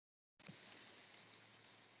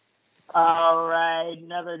All right,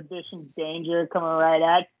 another edition Danger coming right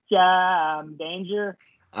at ya. I'm Danger.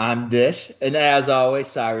 I'm Dish, and as always,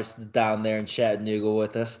 Cyrus is down there in Chattanooga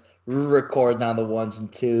with us, recording on the ones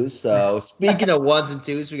and twos. So, speaking of ones and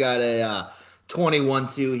twos, we got a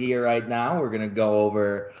 21-2 here right now. We're gonna go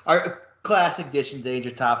over our classic Dish and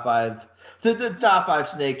Danger top five, the top five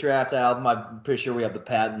Snake Draft album. I'm pretty sure we have the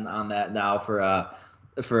patent on that now for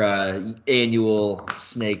annual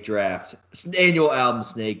snake draft, annual album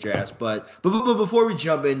snake drafts. But before we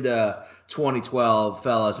jump into 2012,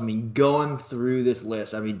 fellas, I mean, going through this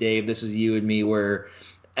list, I mean, Dave, this is you and me. We're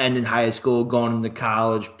ending high school, going into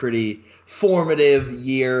college, pretty formative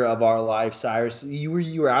year of our life. Cyrus, you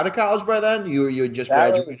were out of college by then? You had just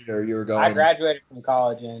graduated, or you were I going? graduated from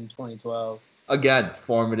college in 2012. Again,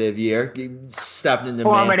 formative year, stepping into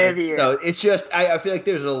Formative manhood. year. So it's just I feel like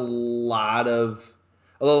there's a lot of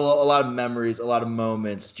memories, a lot of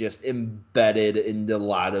moments just embedded into a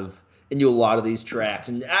lot of these tracks.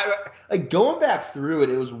 And like going back through it,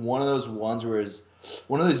 it was one of those ones where it's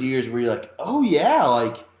one of those years where you're like, oh yeah,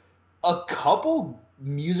 like a couple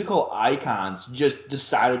musical icons just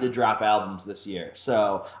decided to drop albums this year.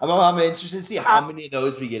 So I'm interested to see how many of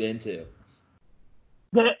those we get into.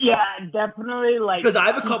 Yeah, definitely. Like, Because I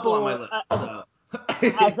have a couple on my list. So.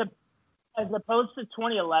 as opposed to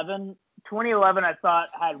 2011, 2011 I thought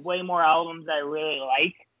had way more albums I really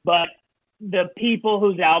like, but the people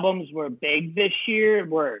whose albums were big this year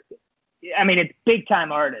were, I mean, it's big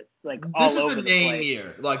time artists. Like this all is over a the name place.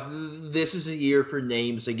 year. Like this is a year for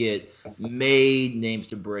names to get made, names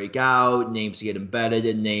to break out, names to get embedded,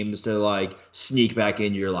 and names to like sneak back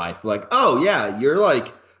into your life. Like, oh yeah, you're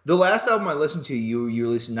like the last album I listened to. You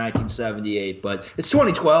released in 1978, but it's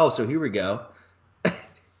 2012, so here we go.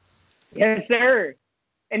 Yes, sir.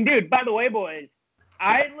 And dude, by the way, boys,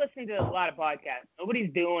 I listen to a lot of podcasts.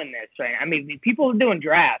 Nobody's doing this right now. I mean, people are doing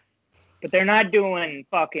drafts, but they're not doing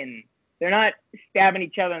fucking. They're not stabbing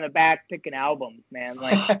each other in the back picking albums, man.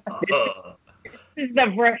 Like this is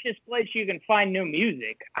the freshest place you can find new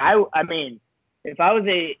music. I mean, if I was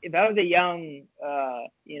a young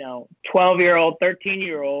 12-year-old,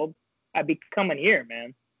 13-year-old, I'd be coming here,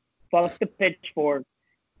 man. Fuck the pitchfork.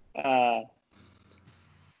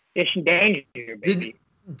 Dish and Danger, baby.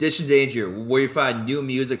 Dish and Danger, where you find new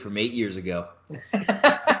music from 8 years ago.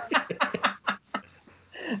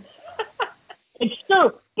 It's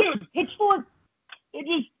true, dude. Pitchfork,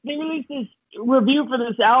 they released this review for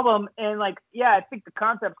this album, and like, yeah, I think the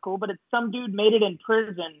concept's cool, but it's some dude made it in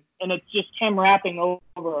prison, and it's just him rapping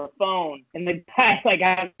over a phone, and the guy like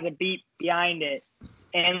has a beat behind it,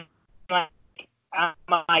 and like, I'm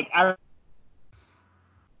like,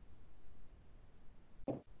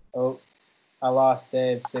 Oh, I lost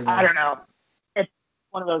Dave's signal. I don't know. It's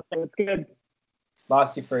one of those things. It's good.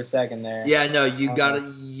 Lost you for a second there. Yeah, no, you got a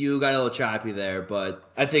little choppy there, but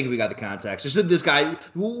I think we got the context. Just this guy,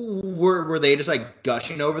 were they just like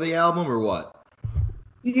gushing over the album or what?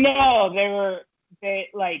 No, dude,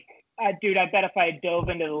 I bet if I dove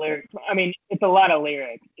into the lyrics, I mean, it's a lot of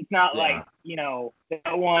lyrics. It's not like,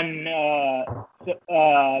 that one,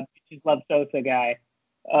 Bitches Love Sosa guy.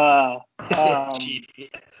 But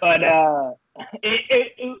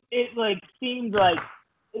it like seems like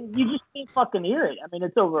you just can't fucking hear it. I mean,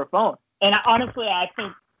 it's over a phone, and honestly, I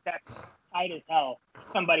think that's tight as hell.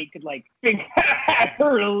 Somebody could like figure out how to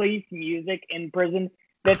release music in prison.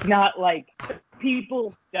 That's not like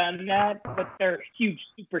people done that, but they're huge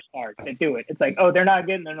superstars that do it. It's like, oh, they're not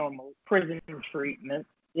getting the normal prison treatment,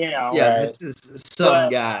 Yeah, right? this is some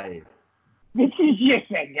guy. This is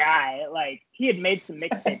just a guy. Like, he had made some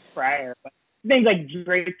mixtapes prior, but things like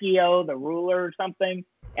Drakeo, The Ruler or something.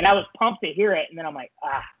 And I was pumped to hear it. And then I'm like,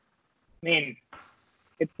 man,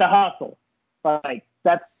 it's the hustle. But like,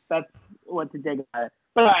 that's what to dig about it.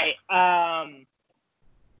 But all right,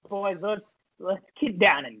 boys, let's get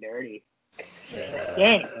down and dirty.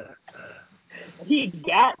 Dang. What do you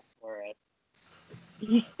got for us?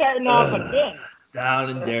 He's starting off again. Down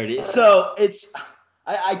and dirty. So it's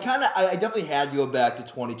I definitely had to go back to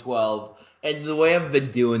 2012, and the way I've been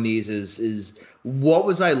doing these is what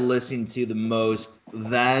was I listening to the most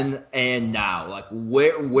then and now? Like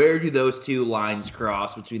where do those two lines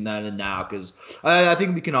cross between then and now? Because I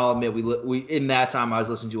think we can all admit we in that time I was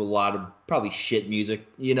listening to a lot of probably shit music,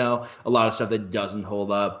 a lot of stuff that doesn't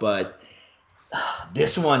hold up, but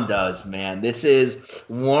this one does, man. This is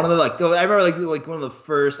one of the I remember like one of the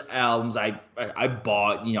first albums I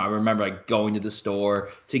bought. I remember like going to the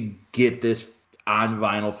store to get this on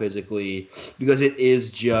vinyl physically because it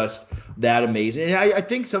is just that amazing. And I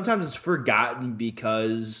think sometimes it's forgotten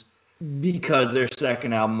because their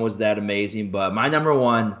second album was that amazing. But my number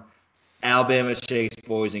one Alabama Shakes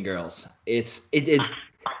Boys and Girls. It's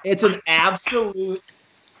an absolute,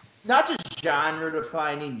 not just genre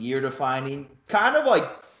defining, year defining, kind of like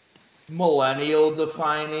millennial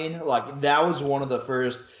defining. Like that was one of the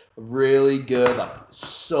first really good, like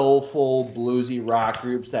soulful bluesy rock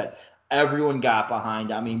groups that everyone got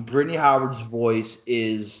behind. I mean, Brittany Howard's voice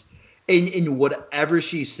is in whatever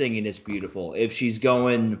she's singing, it's beautiful. If she's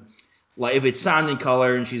going like if it's Sound and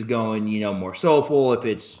Color and she's going, more soulful, if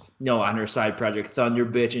it's on her side project Thunder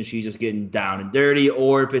Bitch and she's just getting down and dirty,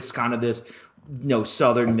 or if it's kind of this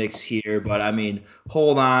southern mix here. But I mean,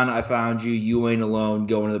 Hold On, I Found You, You Ain't Alone,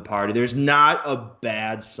 Going to the Party. There's not a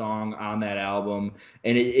bad song on that album,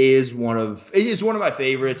 and it is one of my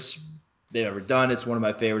favorites they've ever done. It's one of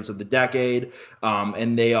my favorites of the decade.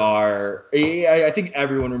 And they are, I think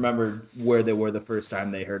everyone remembered where they were the first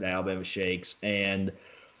time they heard Alabama Shakes, and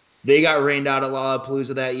they got rained out at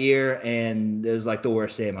Lollapalooza that year, and it was like the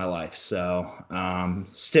worst day of my life. So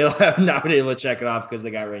still have not been able to check it off because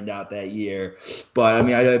they got rained out that year. But I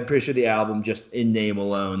mean, I'm pretty sure the album just in name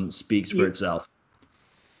alone speaks for itself.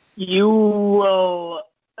 You will,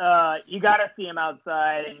 you got to see them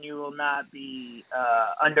outside, and you will not be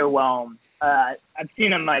underwhelmed. I've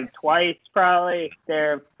seen them like twice, probably.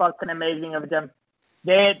 They're fucking amazing of them.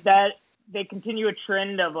 They continue a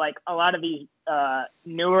trend of like a lot of these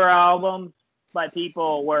newer albums by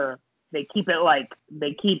people where they keep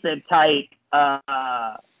it tight,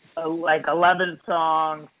 like 11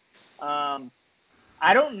 songs.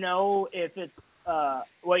 I don't know if it's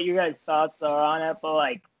what you guys' thoughts are on it, but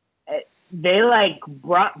like they like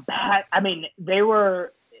brought back. I mean, it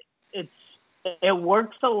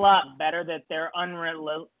works a lot better that they're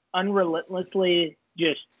unrelentlessly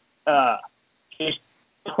just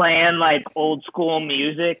playing like old school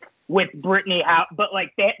music with Brittany Howard, but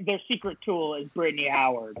like their secret tool is Brittany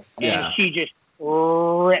Howard, and she just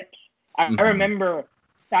rips. I remember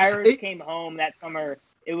Cyrus came home that summer.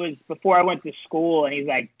 It was before I went to school, and he's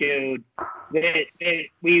like, "Dude,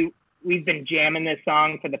 we've been jamming this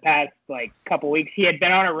song for the past like couple weeks." He had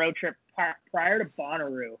been on a road trip prior to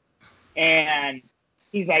Bonnaroo, and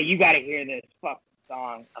he's like, "You got to hear this fucking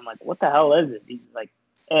song." I'm like, "What the hell is it?" He's like,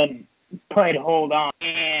 and played Hold On,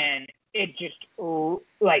 and it just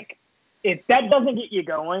like if that doesn't get you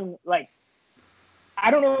going, like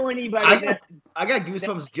I don't know anybody. I got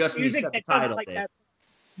goosebumps just when you said the title. Like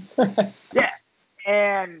that. Yeah,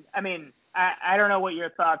 and I mean I don't know what your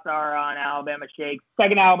thoughts are on Alabama Shakes.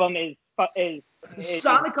 Second album is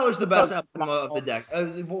Sonic Color is the best album of the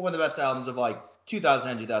decade. One of the best albums of like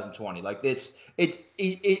 2010, 2020. Like it's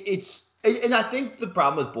and I think the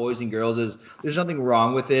problem with Boys and Girls is there's nothing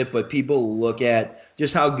wrong with it, but people look at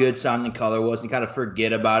just how good Sound and Color was and kind of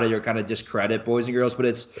forget about it or kind of discredit Boys and Girls. But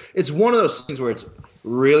it's one of those things where it's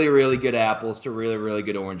really, really good apples to really, really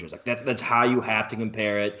good oranges. Like that's how you have to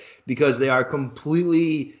compare it because they are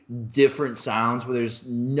completely different sounds, but there's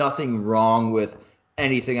nothing wrong with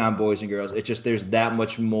anything on Boys and Girls. It's just there's that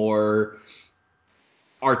much more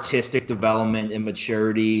artistic development and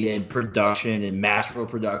maturity and production and masterful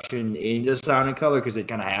production into Sound and Color because it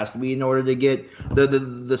kind of has to be in order to get the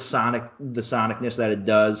sonicness that it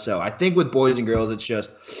does. So I think with Boys and Girls, it's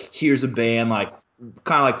just here's a band like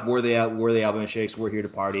kind of like where the Alabama Shakes, we're here to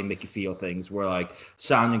party and make you feel things. Where like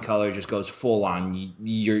Sound and Color just goes full on,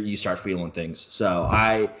 you start feeling things. So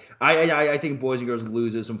I think Boys and Girls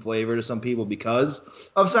loses some flavor to some people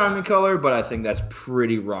because of Sound and Color, but I think that's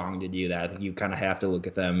pretty wrong to do that. I think you kind of have to look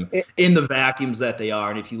at them in the vacuums that they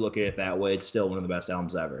are, and if you look at it that way, it's still one of the best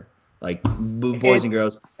albums ever. Like Boys and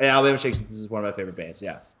Girls, Alabama Shakes. This is one of my favorite bands.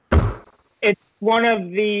 Yeah. It's one of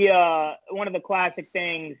the classic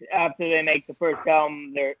things after they make the first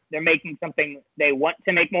album. They're making something they want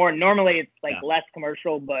to make more. Normally it's like less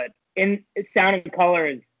commercial, but in Sound and Color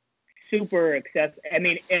is super accessible. I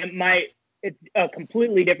mean, it's a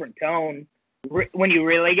completely different tone when you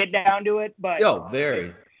really get down to it. But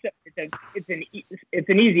very. It's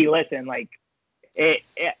an easy listen. Like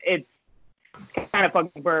it's kind of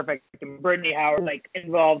fucking perfect. And Brittany Howard like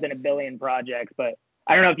involved in a billion projects, but.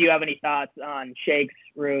 I don't know if you have any thoughts on Shakes,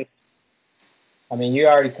 Ruth. I mean, you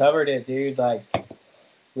already covered it, dude. Like,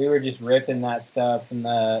 we were just ripping that stuff. And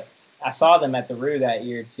I saw them at the Roo that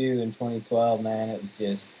year, too, in 2012, man. It was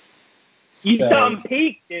just You saw them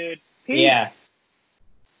peak, dude. Peak. Yeah.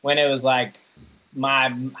 When it was, like,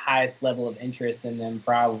 my highest level of interest in them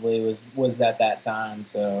probably was at that time.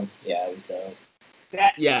 So, yeah, it was dope.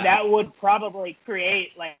 That would probably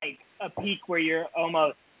create, like, a peak where you're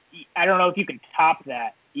almost I don't know if you can top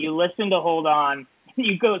that. You listen to Hold On,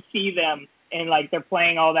 you go see them, and like they're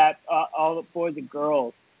playing all the Boys and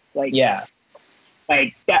Girls. Like yeah,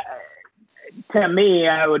 like that. to me,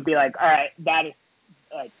 I would be like, all right, that is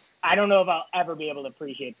like, I don't know if I'll ever be able to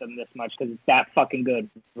appreciate them this much because it's that fucking good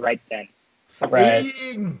right then. Right.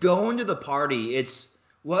 Going to the party, it's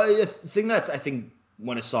the thing that's I think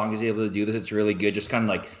when a song is able to do this, it's really good. Just kind of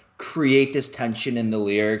like create this tension in the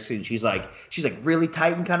lyrics, and she's like really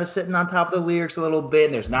tight and kind of sitting on top of the lyrics a little bit,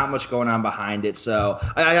 and there's not much going on behind it. So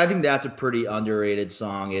I think that's a pretty underrated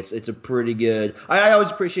song. It's a pretty good. I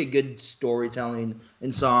always appreciate good storytelling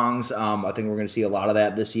in songs. I think we're going to see a lot of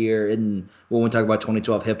that this year, and when we talk about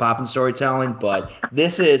 2012 hip hop and storytelling. But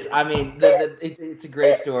this is, I mean, it's a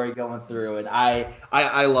great story going through, and I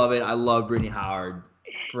love it. I love Brittany Howard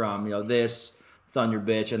from this. Thunder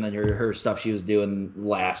Bitch, and then her stuff she was doing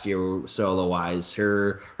last year solo wise.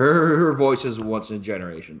 Her voice is once in a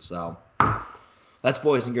generation. So that's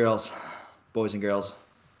boys and girls.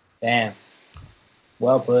 Damn.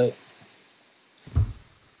 Well put.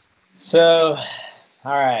 So,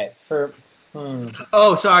 all right.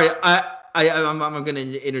 Oh, sorry. I'm going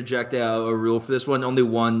to interject a rule for this one. Only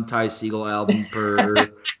one Ty Segall album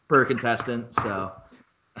per contestant. So.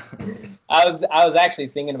 I was actually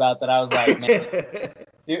thinking about that. I was like,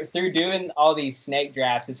 man, through doing all these snake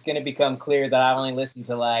drafts, it's going to become clear that I only listen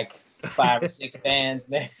to like 5 or 6 bands.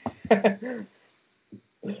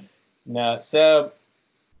 No, so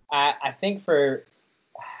I think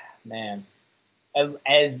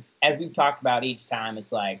as we've talked about each time,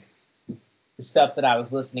 it's like the stuff that I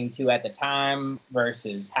was listening to at the time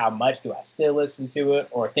versus how much do I still listen to it,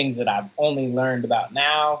 or things that I've only learned about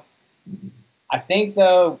now. I think,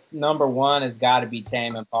 though, number one has got to be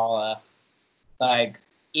Tame Impala. Like,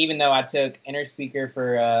 even though I took Inner Speaker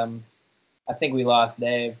for, I think we lost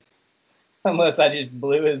Dave. Unless I just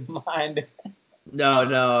blew his mind.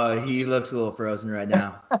 No, he looks a little frozen right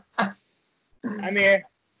now. I'm here.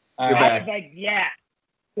 You're I back. was like, yeah.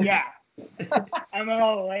 I'm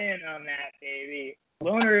all in on that, baby.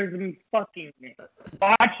 Lonerism fucking me.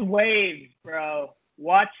 Watch Waves, bro.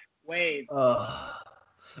 Watch Waves.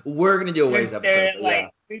 We're gonna do a Waves episode. Like,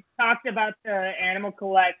 we talked about the Animal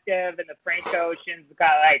Collective and the Frank Oceans. We've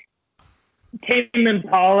got like Tame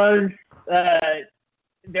Impala's.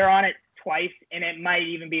 They're on it twice, and it might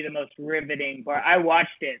even be the most riveting part. I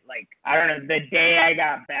watched it like I don't know the day I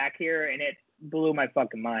got back here, and it blew my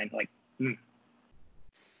fucking mind. Like,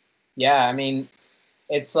 Yeah, I mean,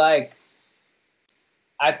 it's like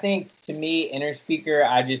I think to me, Inner Speaker,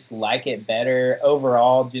 I just like it better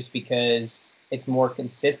overall, just because it's more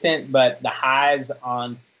consistent, but the highs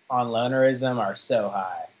on Lonerism are so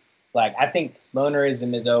high. Like, I think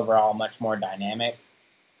Lonerism is overall much more dynamic.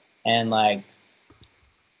 And, like,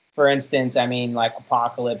 for instance, I mean, like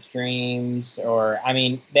Apocalypse Dreams, or, I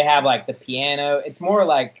mean, they have, like, the piano. It's more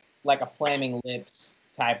like a Flaming Lips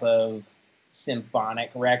type of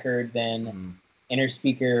symphonic record than Inner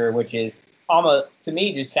Speaker, which is almost, to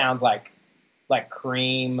me, just sounds like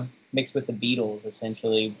Cream mixed with the Beatles,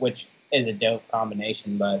 essentially, which is a dope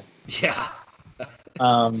combination. But yeah.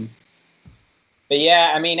 But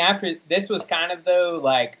yeah, I mean, after this was kind of, though,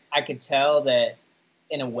 like, I could tell that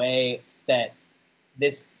in a way that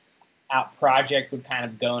this project would kind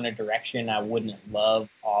of go in a direction I wouldn't love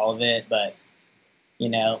all of it, but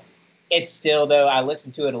it's still, though, I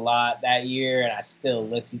listened to it a lot that year, and I still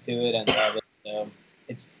listen to it and love it. So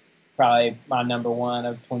it's probably my number one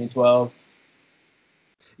of 2012.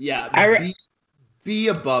 Yeah, be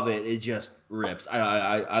above it. It just rips.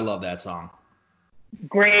 I love that song.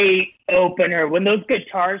 Great opener when those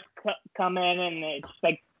guitars come in and it's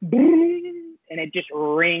like boom, and it just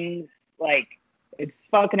rings. Like, it's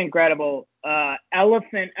fucking incredible.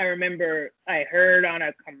 Elephant, I remember I heard on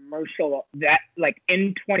a commercial that like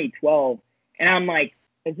in 2012, and I'm like,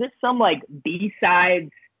 is this some like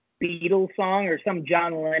B-sides Beatles song or some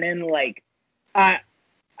John Lennon? Like, it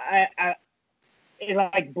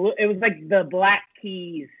was like the Black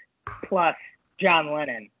Keys plus John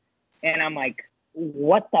Lennon, and I'm like,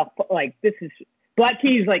 what the like, this is Black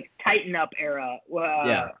Keys, like Tighten Up era,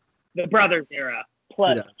 the Brothers era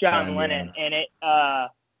plus John Lennon, and it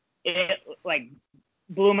like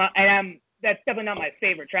blew my, and that's definitely not my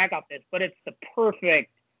favorite track off this, but it's the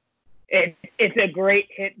perfect. It's a great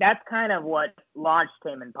hit. That's kind of what launched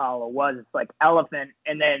Tame Impala was. It's like Elephant,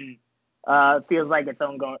 and then feels like it's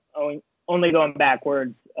only going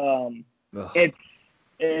backwards.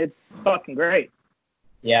 It's fucking great.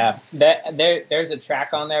 Yeah, there's a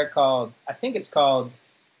track on there called, I think it's called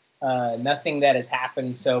Nothing That Has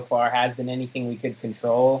Happened So Far Has Been Anything We Could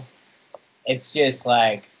Control. It's just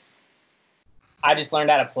like, I just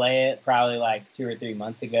learned how to play it probably like 2 or 3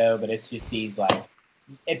 months ago, but it's just these like,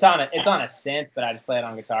 it's on a synth, but I just play it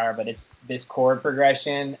on guitar, but it's this chord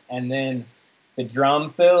progression, and then the drum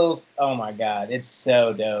fills. Oh my god, it's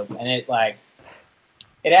so dope, and it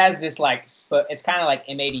has this like it's kind of like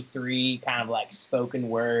M83 kind of like spoken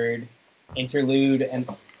word interlude, and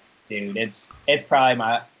dude, it's probably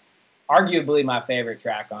arguably my favorite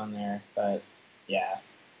track on there. But yeah,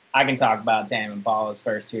 I can talk about Tame Impala's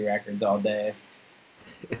first 2 records all day.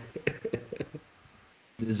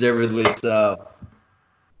 Deservedly so.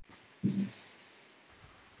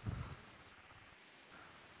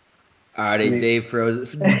 Alrighty, Dave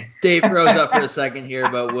froze up for a second here,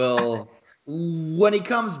 but when he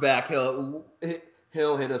comes back, he'll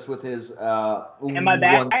hit us with his Am I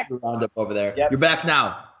back? 1-2 roundup over there. Yep. You're back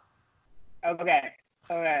now. Okay.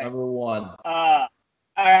 Number 1. All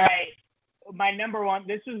right. My number 1.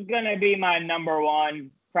 This is gonna be my number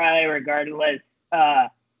 1, probably regardless. I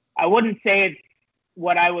wouldn't say it's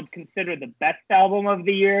what I would consider the best album of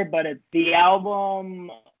the year, but it's the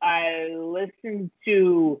album I listened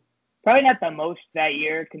to probably not the most that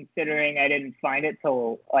year, considering I didn't find it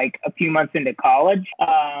till like a few months into college.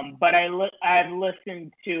 But I've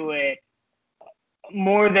listened to it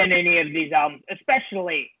more than any of these albums,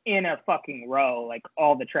 especially in a fucking row, like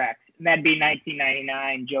all the tracks. And that'd be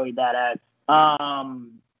 1999, Joey Badass.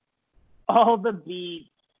 All the beats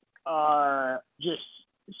are just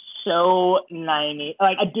so 90.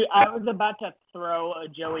 Like I was about to throw a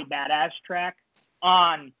Joey Badass track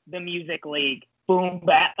on the Music League. Boom,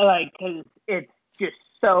 back, like, because it's just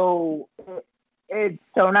so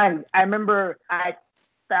nice. I remember I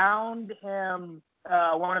found him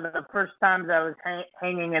one of the first times I was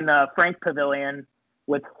hanging in the Frank Pavilion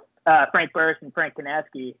with Frank Burris and Frank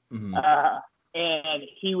Kanaski, and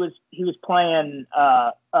he was playing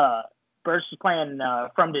Burris was playing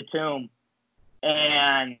From the Tomb,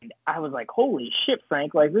 and I was like, holy shit,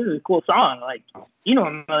 Frank, like, this is a cool song. Like, you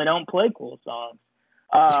normally don't play cool songs.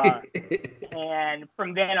 And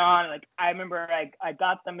from then on, like, I remember I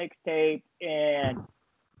got the mixtape and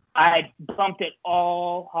I bumped it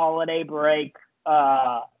all holiday break.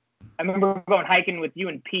 I remember going hiking with you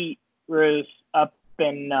and Pete Roos up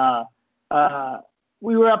in,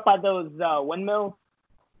 we were up by those windmills.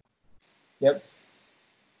 Yep.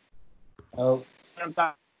 Oh.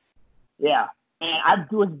 Yeah. And I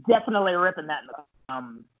was definitely ripping that.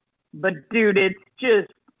 But dude, it's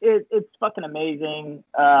just, it's fucking amazing.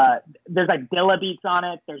 There's like Dilla beats on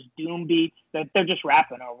it. There's Doom beats that they're just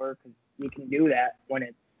rapping over because you can do that when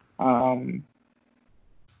it's a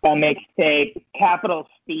mixtape. Capital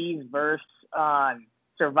Steve's verse on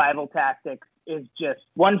Survival Tactics is just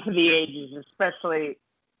one for the ages, especially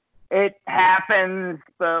it happens,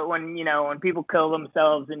 but when people kill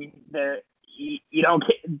themselves and you don't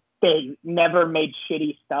get, they never made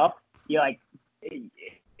shitty stuff.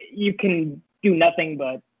 You can do nothing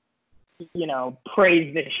but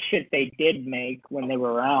praise the shit they did make when they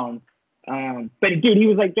were around. But dude, he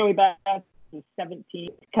was like Joey Badass,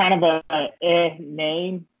 17, kind of a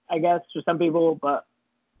name, I guess, for some people. But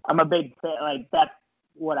I'm a big fan. Like, that's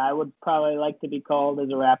what I would probably like to be called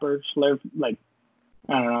as a rapper. Slurp, like,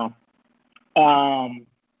 I don't know.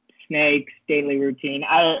 Snakes, Daily Routine.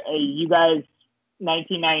 You guys,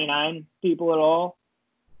 1999 people at all?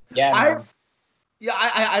 Yeah.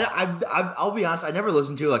 I'll be honest. I never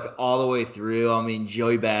listened to it like all the way through. I mean,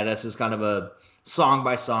 Joey Badass is kind of a song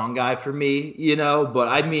by song guy for me, But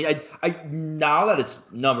I mean, I now that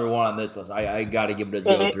it's number 1 on this list, I got to give it a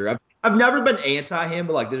go through. I've never been anti him,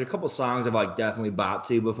 but like, there's a couple songs I've like definitely bopped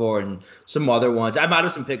to before, and some other ones I might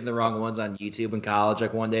have been picking the wrong ones on YouTube in college.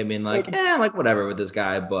 Like one day being like, like whatever with this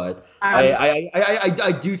guy, but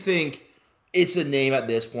I do think it's a name at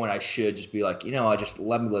this point I should just be like, I just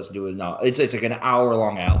let me listen to it now. It's like an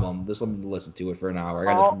hour-long album. Just let me listen to it for an hour.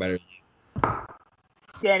 I got nothing better.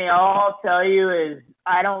 Danny, all I'll tell you is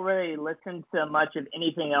I don't really listen to much of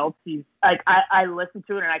anything else. He's like, I listen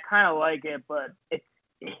to it and I kind of like it, but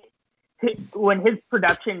when his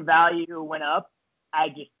production value went up,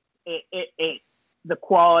 the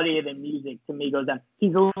quality of the music to me goes down.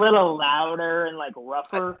 He's a little louder and like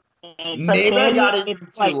rougher. And maybe I got it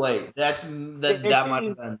too late. That might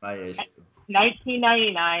have been my issue.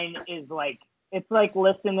 1999 is like, it's like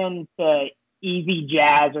listening to easy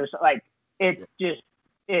jazz or something. Like,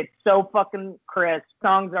 it's so fucking crisp.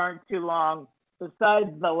 Songs aren't too long.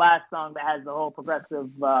 Besides the last song that has the whole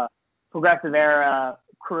progressive era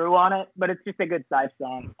crew on it, but it's just a good side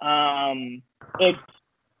song. It's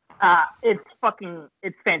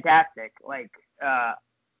fantastic. Like,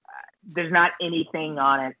 there's not anything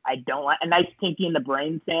on it I don't like. A nice Pinky in the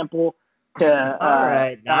Brain sample to all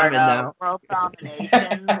right, now World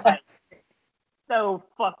Domination. Like, so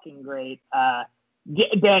fucking great.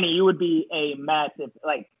 Danny, you would be a massive,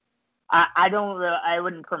 like, I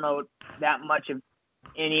wouldn't promote that much of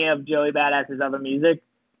any of Joey Badass's other music.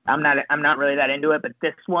 I'm not really that into it, but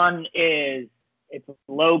this one it's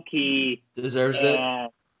low key. Deserves it.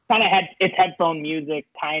 Kind of it's headphone music,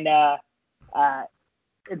 kind of.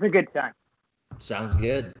 It's a good time. Sounds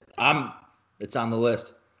good. It's on the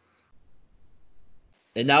list.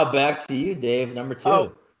 And now back to you, Dave, number 2.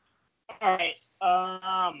 Oh, all right.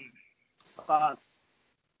 Fuck.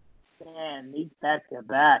 Man, these back to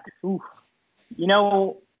backs. You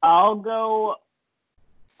know, I'll go.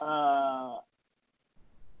 I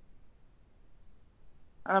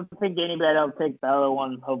don't think anybody will take the other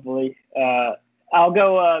one. Hopefully, I'll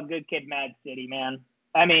go. Good Kid, Mad City, man.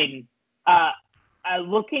 I mean,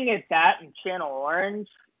 looking at that and Channel Orange,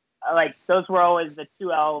 like those were always the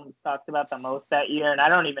 2 albums talked about the most that year, and I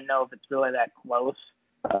don't even know if it's really that close.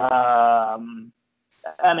 I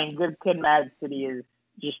mean, Good Kid, Mad City is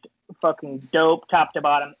just fucking dope, top to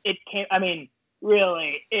bottom. It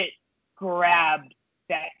grabbed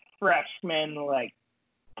that freshman like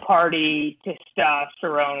party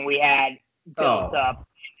testosterone we had built up,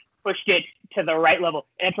 pushed it to the right level.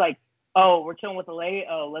 And it's like, oh, we're chilling with the lady.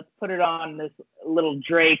 Oh, let's put it on this little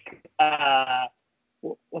Drake.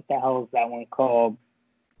 What the hell is that one called?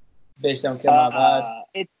 Bitch Don't Kill My Vibe.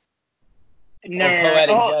 It's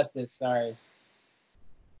Poetic Justice. Sorry.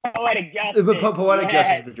 Poetic Justice. Poetic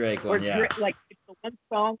Justice is the Drake one. Yeah. Like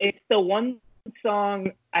it's the one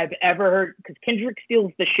song I've ever heard because Kendrick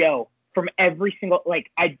steals the show from every single. Like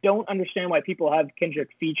I don't understand why people have Kendrick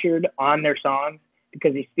featured on their songs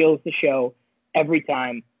because he steals the show every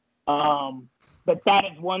time. But that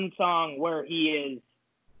is one song where he is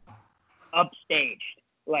upstaged,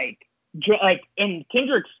 like and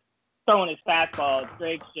Kendrick's throwing his fastball,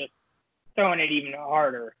 Drake's just throwing it even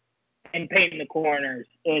harder and painting the corners.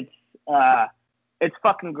 It's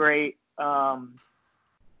fucking great. And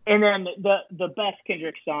then the best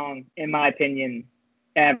Kendrick song, in my opinion,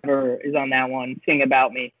 ever is on that one, "Sing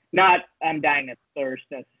About Me." Not "I'm Dying of Thirst"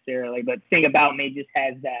 necessarily, but "Sing About Me" just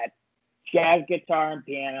has that jazz guitar and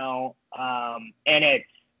piano, and it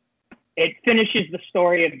finishes the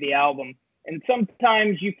story of the album. And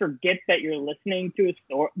sometimes you forget that you're listening to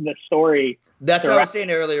the story. That's what I was saying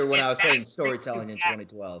earlier when I was saying storytelling in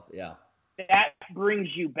 2012. Yeah, that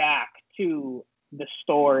brings you back to the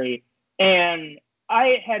story. And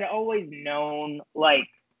I had always known, like,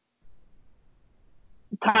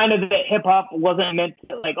 kind of that hip hop wasn't meant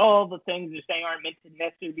to, like, all the things you're saying aren't meant to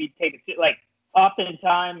necessarily be taken. Like,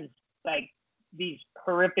 oftentimes, like, these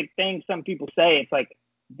horrific things some people say, it's like,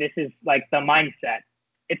 this is like the mindset.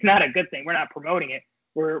 It's not a good thing. We're not promoting it.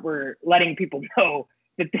 We're letting people know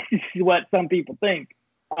that this is what some people think.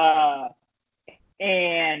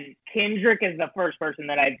 And Kendrick is the first person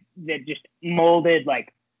that just molded,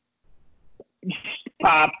 like, just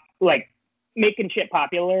pop, like, making shit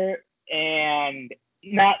popular and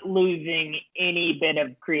not losing any bit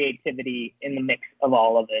of creativity in the mix of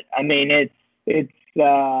all of it. I mean, it's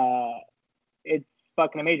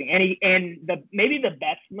fucking amazing. And maybe the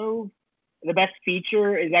best move, the best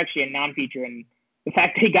feature is actually a non-feature, and the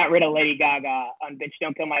fact that he got rid of Lady Gaga on "Bitch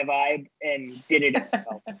Don't Kill My Vibe" and did it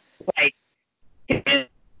himself. Like,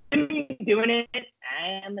 doing it,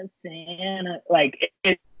 I'm a Santa. Like,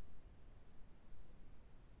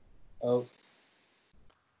 oh,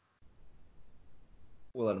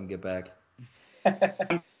 we'll let him get back.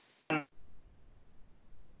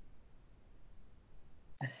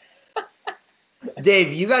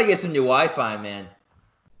 Dave, you got to get some new Wi-Fi, man.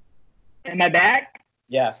 Am I back?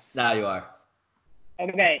 Yeah. Now you are.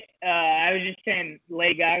 Okay. I was just saying,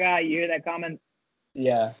 Lady Gaga, you hear that comment?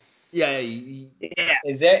 Yeah. Yeah.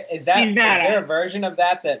 Is there a version of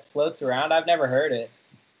that floats around? I've never heard it.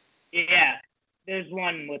 Yeah. There's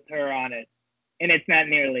one with her on it, and it's not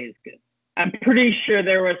nearly as good. I'm pretty sure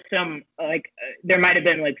there was some, like, there might have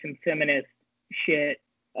been, like, some feminist shit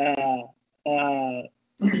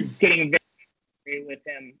getting with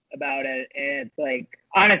him about it, and it's like,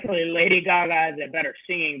 honestly, Lady Gaga has a better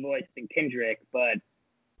singing voice than Kendrick, but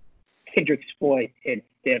Kendrick's voice hits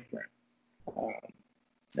different.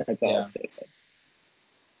 That's all I'll say.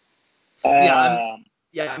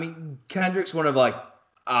 I mean, Kendrick's one of, like,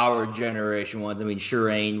 our generation ones. I mean,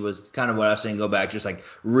 Shireen was kind of what I was saying, go back, just like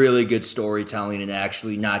really good storytelling and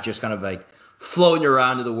actually not just kind of like floating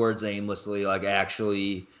around to the words aimlessly, like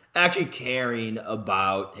actually caring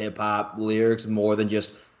about hip hop lyrics more than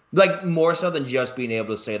just like more so than just being able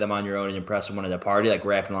to say them on your own and impress someone at a party, like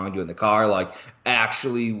rapping along to it in the car, like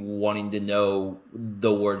actually wanting to know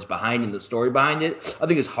the words behind it, the story behind it. I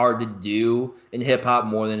think it's hard to do in hip hop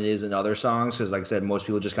more than it is in other songs because, like I said, most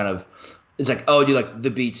people just kind of it's like, oh, do you like the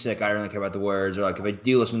beat's sick? I don't really care about the words. Or like if I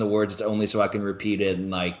do listen to the words, it's only so I can repeat it. And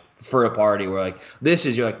like for a party where like this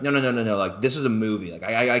is, you're like, no. Like this is a movie. Like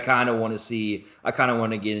I kind of want to see. I kind of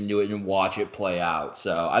want to get into it and watch it play out.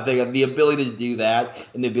 So I think the ability to do that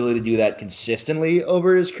and the ability to do that consistently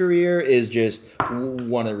over his career is just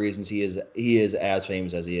one of the reasons he is as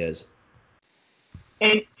famous as he is.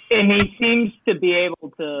 And he seems to be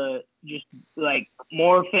able to just like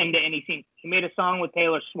morph into anything. He made a song with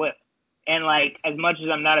Taylor Swift. And like, as much as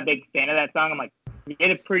I'm not a big fan of that song, I'm like, he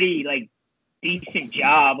did a pretty like decent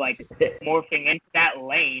job, like morphing into that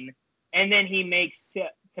lane. And then he makes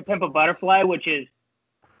To Pimp a Butterfly, which is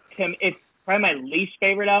it's probably my least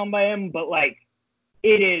favorite album by him, but like,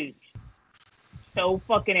 it is so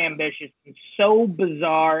fucking ambitious and so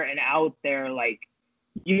bizarre and out there. Like,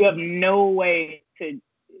 you have no way to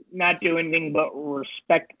not do anything but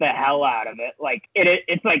respect the hell out of it. Like,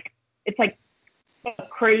 it's like a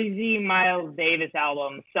crazy Miles Davis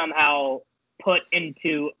album somehow put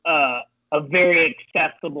into a very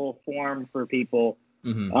accessible form for people.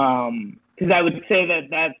 Because I would say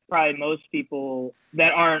that's probably most people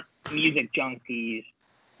that aren't music junkies'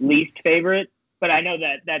 least favorite. But I know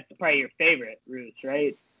that that's probably your favorite, Roos,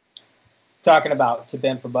 right? Talking about To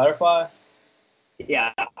Pimp a Butterfly?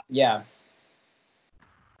 Yeah. Yeah.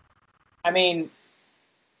 I mean,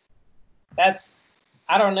 I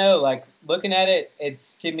don't know, like, looking at it,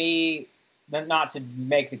 it's, to me, not to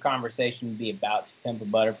make the conversation be about To Pimp a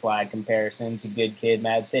Butterfly comparison to Good Kid,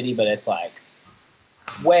 Mad City, but it's, like,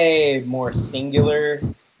 way more singular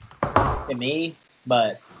to me,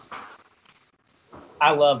 but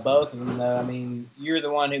I love both of them, though. I mean, you're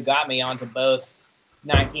the one who got me onto both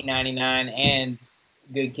 1999 and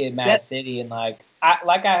Good Kid, Mad City, and, like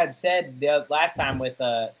I had said the last time with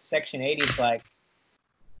Section 80, it's like,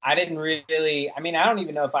 I didn't really. I mean, I don't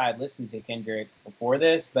even know if I had listened to Kendrick before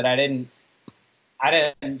this, but I didn't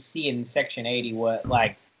see in Section 80 what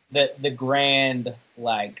like the grand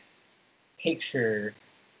like picture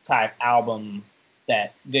type album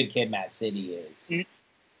that Good Kid, Mad City is.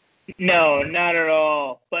 No, not at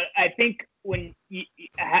all. But I think when you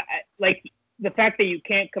like the fact that you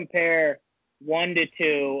can't compare 1 to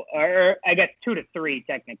 2, or I guess 2 to 3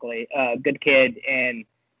 technically, Good Kid and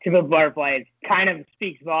To the Butterfly, kind of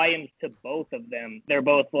speaks volumes to both of them. They're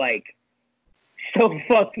both like so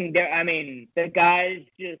fucking. I mean, the guy's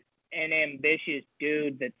just an ambitious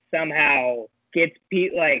dude that somehow gets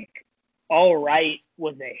like All Right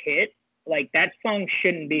was a hit. Like, that song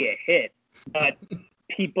shouldn't be a hit, but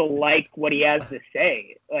people like what he has to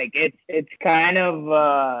say. Like, it's kind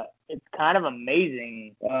of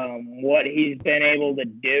amazing what he's been able to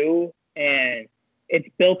do, and it's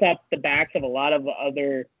built up the backs of a lot of all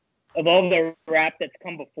the rap that's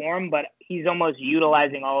come before him, but he's almost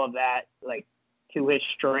utilizing all of that like to his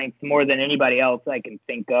strength more than anybody else I can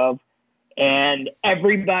think of. And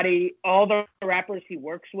all the rappers he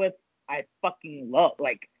works with, I fucking love.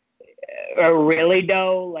 Like, really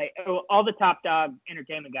though, like all the Top Dog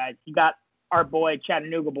Entertainment guys. You got our boy,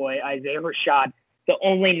 Chattanooga boy, Isaiah Rashad. The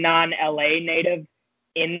only non-LA native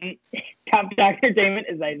in Top Dog Entertainment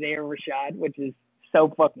is Isaiah Rashad, which is so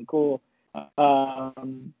fucking cool.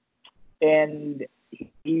 And he,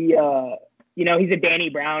 he's a Danny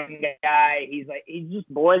Brown guy. He's just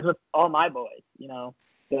boys with all my boys,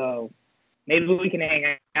 So maybe we can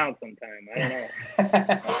hang out sometime. I don't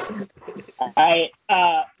know. All right.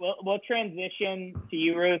 We'll transition to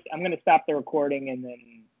you, Ruth. I'm going to stop the recording and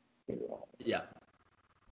then. Yeah.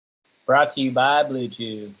 Brought to you by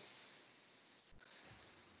Bluetooth.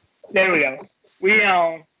 There we go. We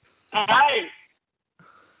on. All right.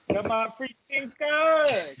 Come on, freaking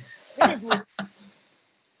good.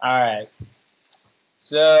 All right.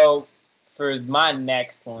 So for my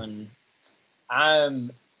next one,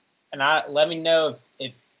 let me know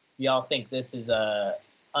if y'all think this is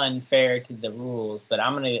unfair to the rules, but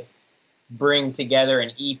I'm gonna bring together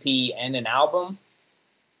an EP and an album,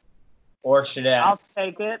 or should I? I'll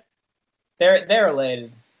take it. They're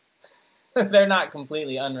related. They're not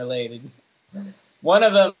completely unrelated. One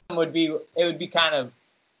of them would be kind of.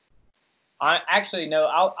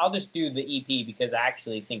 I'll just do the EP because I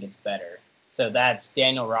actually think it's better. So that's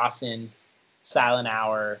Daniel Rawson, Silent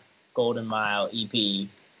Hour, Golden Mile EP.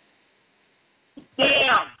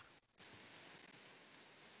 Damn.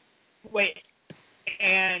 Wait.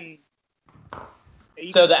 And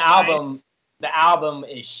so the album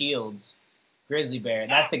is Shields, Grizzly Bear.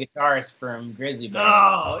 That's the guitarist from Grizzly Bear.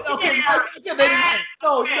 Oh, okay. Yeah.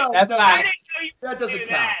 No. That's not. That doesn't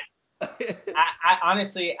count. I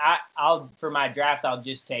honestly, I'll for my draft, I'll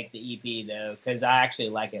just take the EP though, because I actually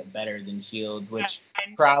like it better than Shields, which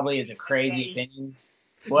probably is a crazy opinion.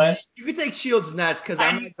 What? You can take Shields next because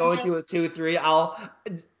I'm not going to a 2-3.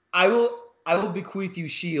 I will bequeath you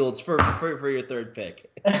Shields for your third pick.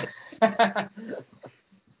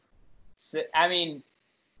 So, I mean,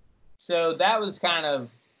 so that was kind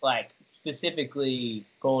of like specifically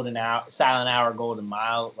Silent Hour, Golden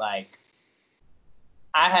Mile. Like,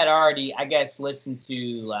 I had already, I guess, listened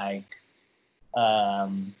to like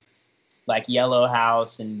Yellow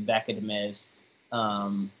House and Becca the Mist,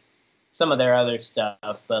 some of their other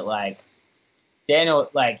stuff, but like Daniel,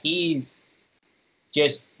 like he's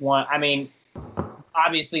just one. I mean,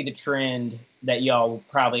 obviously the trend that y'all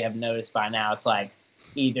probably have noticed by now, it's like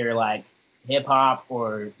either like hip hop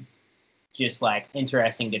or just like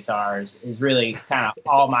interesting guitars is really kind of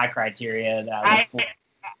all my criteria that I look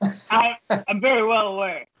for. I'm very well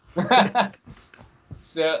aware.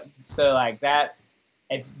 So like that,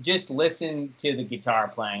 if just listen to the guitar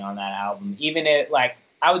playing on that album, even if like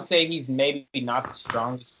I would say he's maybe not the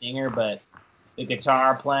strongest singer, but the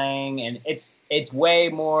guitar playing and it's way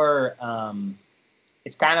more.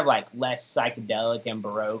 It's kind of like less psychedelic and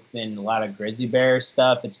baroque than a lot of Grizzly Bear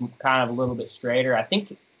stuff. It's kind of a little bit straighter. I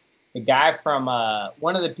think the guy from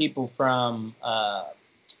one of the people from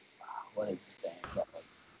what is this band called?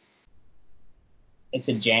 It's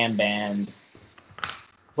a jam band.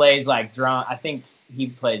 Plays like drum. I think he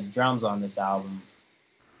plays drums on this album.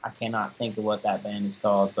 I cannot think of what that band is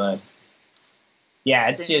called, but yeah,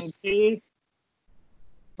 it's just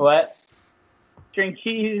what? String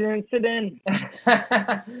Cheese Incident.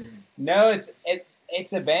 No,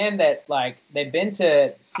 it's a band that like they've been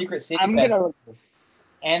to Secret City Festival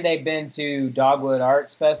and they've been to Dogwood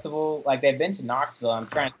Arts Festival. Like they've been to Knoxville. I'm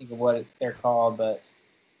trying to think of what they're called, but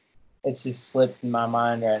it's just slipped in my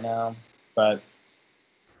mind right now. But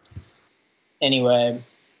anyway,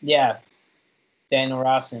 yeah, Daniel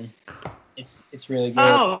Rawson. It's really good.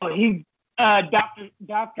 Oh, he Dr.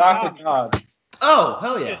 Dog. Oh,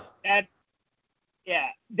 hell yeah.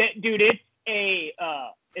 Dude,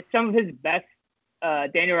 it's some of his best,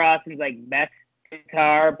 Daniel Rawson's like best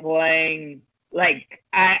guitar playing. Like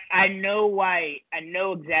I know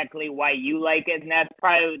exactly why you like it, and that's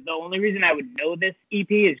probably the only reason I would know this EP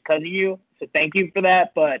is because of you. So thank you for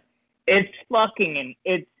that. But it's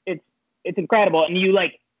it's incredible, and you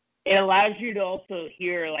like it allows you to also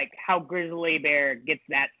hear like how Grizzly Bear gets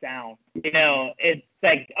that sound. You know, it's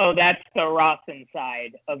like, oh, that's the Rawson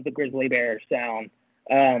side of the Grizzly Bear sound.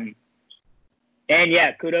 And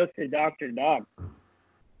yeah, kudos to Dr. Dog.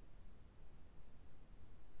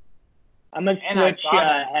 I'm gonna switch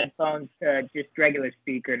headphones to just regular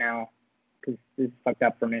speaker now because this is fucked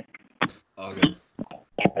up for me. All good.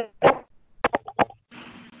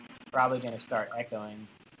 Probably gonna start echoing.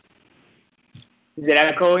 Is it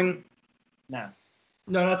echoing? No,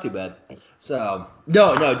 not too bad. So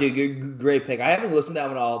no, dude, great pick. I haven't listened to that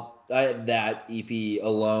one all. That EP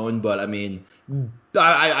alone, but I mean,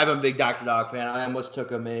 I'm a big Dr. Dog fan. I almost took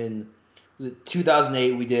him in. Was it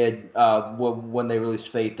 2008? We did when they released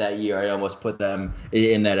Faith that year. I almost put them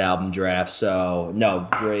in that album draft. So no,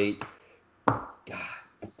 great. God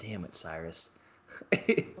damn it, Cyrus.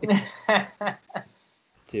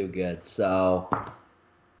 Too good. So,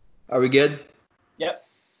 are we good? Yep.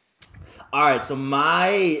 All right. So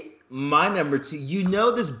my number two. You know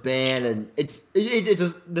this band, and it's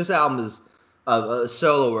just, this album is a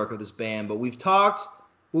solo work of this band. But we've talked.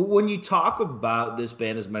 When you talk about this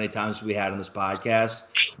band as many times as we had on this podcast,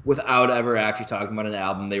 without ever actually talking about an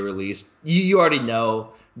album they released, you already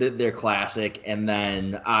know that they're classic, and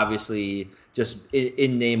then obviously just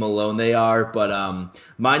in name alone they are. But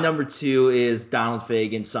my number two is Donald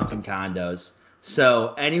Fagen's Sunken Condos.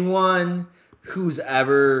 So anyone who's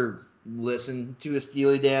ever listened to a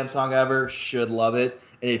Steely Dan song ever should love it.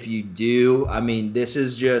 And if you do, I mean, this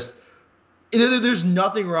is just... There's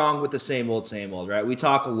nothing wrong with the same old, right? We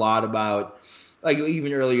talk a lot about, like,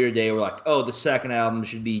 even earlier today, we're like, oh, the second album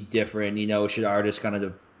should be different. You know, should artists kind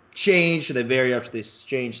of change? Should they vary up? Should they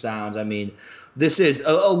change sounds? I mean, this is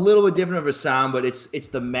a little bit different of a sound, but it's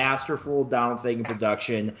the masterful Donald Fagen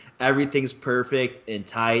production. Everything's perfect and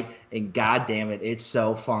tight, and God damn it, it's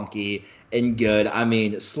so funky and good. I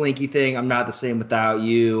mean, Slinky Thing, I'm Not the Same Without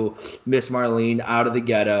You, Miss Marlene, Out of the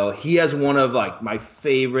Ghetto. He has one of, like, my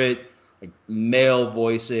favorite... like male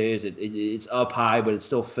voices, it's up high, but it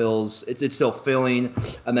still fills. It's still filling,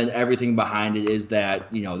 and then everything behind it is that,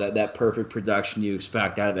 you know, that perfect production you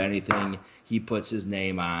expect out of anything he puts his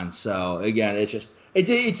name on. So again, it's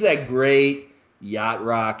that great yacht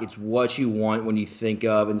rock. It's what you want when you think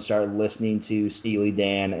of and start listening to Steely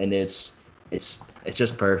Dan, and it's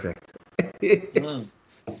just perfect.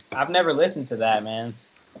 I've never listened to that, man.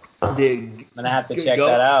 I'm gonna have to check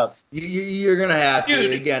that out. You're gonna have to.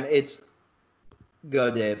 Dude. Again, it's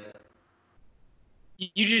go, Dave.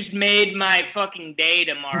 You just made my fucking day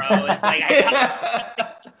tomorrow. It's like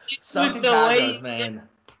Something condos, man.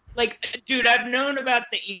 Like, dude, I've known about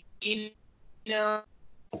the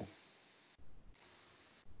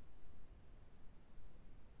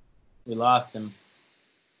We lost him.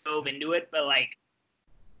 Dove into it, but like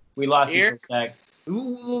we lost him for a sec. The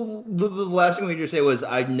last thing we just say was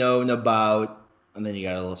I've known about, and then you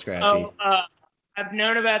got a little scratchy. I've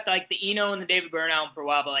known about like the Eno and the David Byrne album for a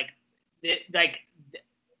while, but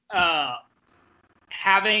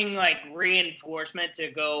having like reinforcement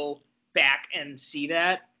to go back and see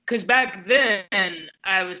that. Because back then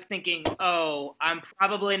I was thinking, oh, I'm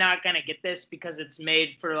probably not gonna get this because it's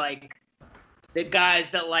made for like the guys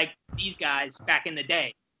that like these guys back in the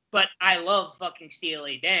day. But I love fucking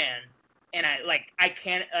Steely Dan, and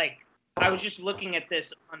I was just looking at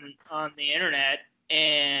this on the internet,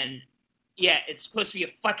 and yeah, it's supposed to be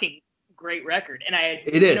a fucking great record, and I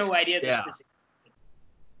had no idea that this.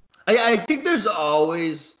 I think there's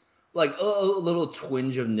always like a little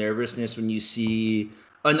twinge of nervousness when you see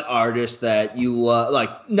an artist that you love,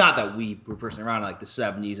 like, not that we were personally around in like the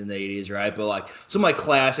 70s and the 80s, right? But like some like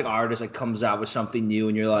classic artist like comes out with something new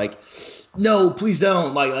and you're like, no, please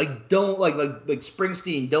don't. Don't like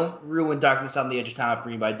Springsteen, don't ruin Darkness on the Edge of Town for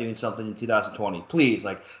me by doing something in 2020. Please.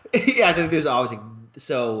 Like, yeah, I think there's always like,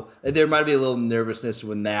 so there might be a little nervousness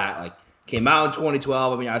when that like came out in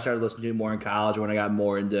 2012. I mean, I started listening to it more in college when I got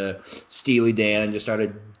more into Steely Dan and just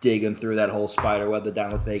started digging through that whole spider web that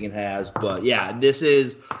Donald Fagen has. But yeah, this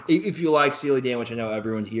is, if you like Steely Dan, which I know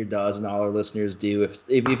everyone here does and all our listeners do,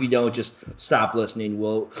 if you don't, just stop listening.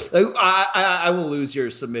 I will lose your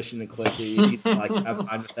submission and click if you like. Have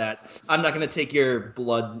fun with that. I'm not going to take your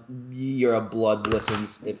blood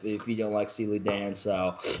listens if you don't like Steely Dan.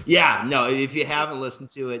 So yeah, no, if you haven't listened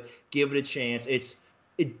to it, give it a chance. It's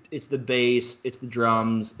the bass, it's the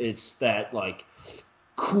drums, it's that like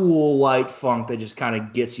cool light funk that just kind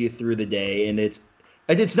of gets you through the day, and it's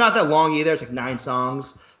not that long either. It's like 9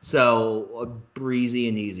 songs, so breezy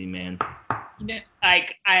and easy, man.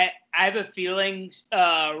 Like I have a feeling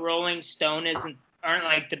Rolling Stone aren't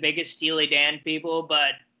like the biggest Steely Dan people,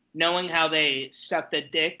 but knowing how they sucked the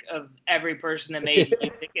dick of every person that made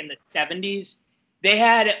music in the 70s. They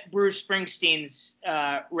had Bruce Springsteen's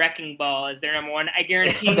Wrecking Ball as their number one. I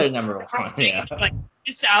guarantee their number one, yeah. Like,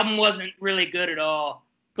 this album wasn't really good at all,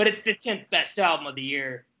 but it's the 10th best album of the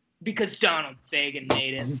year because Donald Fagen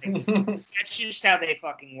made it. That's just how they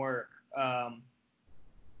fucking work. I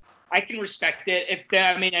can respect it.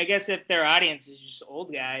 I guess if their audience is just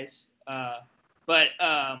old guys. But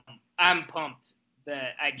I'm pumped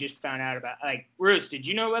that I just found out about. Like, Bruce, did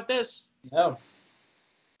you know about this? No.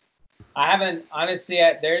 I haven't, honestly.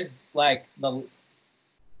 There's like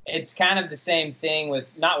it's kind of the same thing with,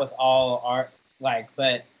 not with all art, like,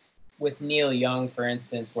 but with Neil Young, for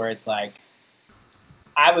instance, where it's like,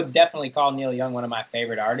 I would definitely call Neil Young one of my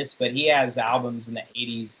favorite artists, but he has albums in the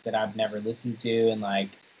 80s that I've never listened to. And like,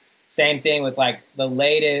 same thing with like the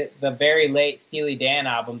very late Steely Dan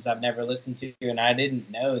albums I've never listened to. And I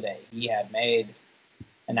didn't know that he had made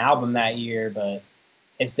an album that year, but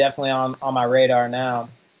it's definitely on my radar now.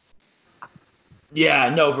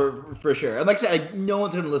 Yeah, no, for sure. And like I said, no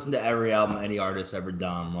one's gonna listen to every album any artist's ever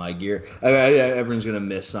done. Like everyone's gonna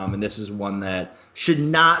miss some, and this is one that should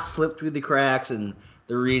not slip through the cracks. And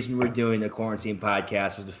the reason we're doing a quarantine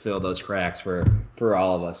podcast is to fill those cracks for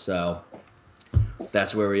all of us. So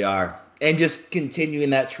that's where we are, and just continuing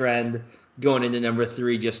that trend, going into number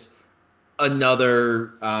 3. Just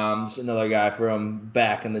another guy from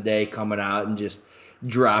back in the day coming out and just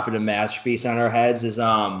dropping a masterpiece on our heads is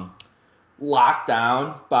Locked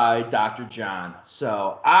Down by Dr. John.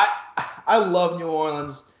 So I love New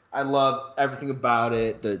Orleans. I love everything about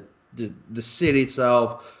it. The city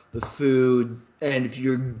itself, the food, and if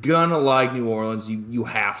you're gonna like New Orleans, you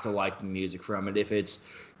have to like the music from it. If it's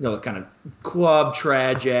kind of club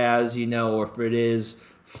trad jazz, or if it is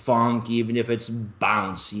funk, even if it's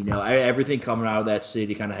bounce, everything coming out of that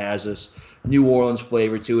city kind of has this New Orleans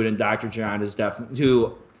flavor to it. And Dr. John is definitely,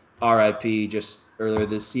 who R.I.P. just earlier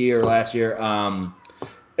this year, last year.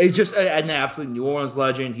 It's just an absolute New Orleans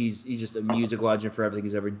legend. He's just a music legend for everything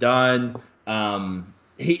he's ever done.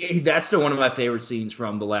 That's one of my favorite scenes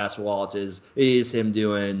from The Last Waltz is him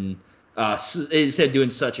doing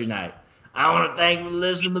Such a Night. I want to thank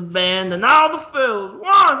the band and all the fills.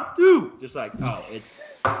 1, 2. Just like,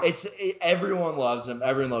 everyone loves him.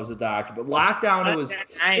 Everyone loves the Doctor. But Lockdown,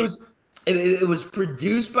 it was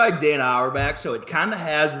produced by Dan Auerbach, so it kind of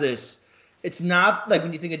has this. It's not like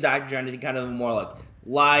when you think of Dr. John, you think kind of more like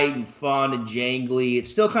light and fun and jangly. It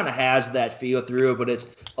still kind of has that feel through it, but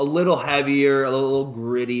it's a little heavier, a little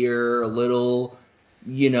grittier, a little,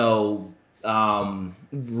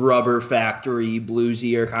 Rubber Factory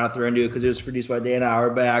bluesier kind of thrown into it because it was produced by Dan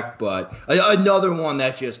Auerbach. But another one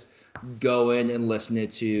that just go in and listen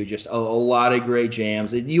it to. Just a lot of great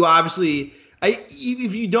jams. You obviously,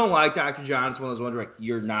 if you don't like Dr. John, it's one of those ones where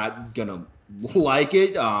you're not gonna like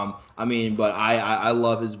it. But I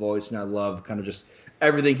love his voice and I love kind of just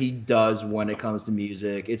everything he does when it comes to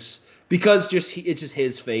music. It's because it's just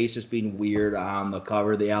his face just being weird on the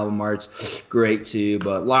cover of the album art's great too.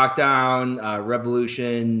 But Lockdown,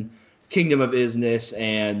 Revolution, Kingdom of Isness,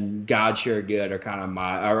 and God Sure Good are kind of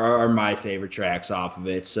my favorite tracks off of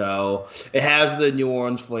it. So it has the New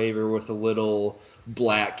Orleans flavor with a little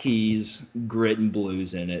Black Keys grit and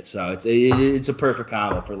blues in it. So it's a perfect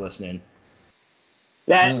combo for listening.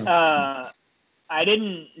 That I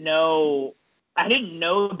didn't know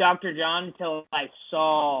Dr. John until I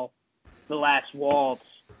saw The Last Waltz,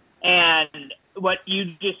 and what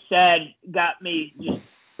you just said got me just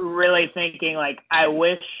really thinking. Like, I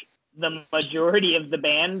wish the majority of the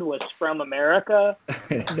band was from America.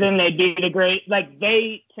 Then they'd be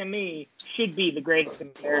they to me should be the greatest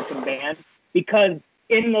American band, because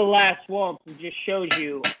in The Last Waltz it just shows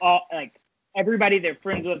you all everybody they're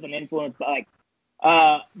friends with and influenced by,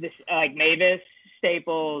 Mavis,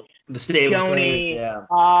 Staples, the Staples, Joni, yeah.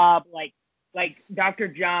 Bob, like Dr.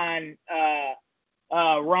 John,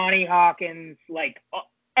 Ronnie Hawkins,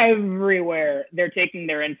 everywhere they're taking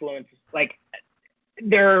their influences.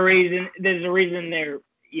 There's a reason they're,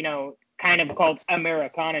 kind of called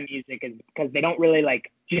Americana music, is because they don't really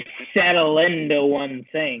just settle into one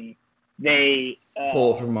thing. They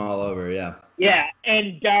pull from all over, yeah. Yeah,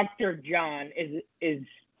 and Dr. John is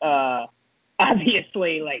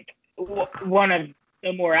obviously one of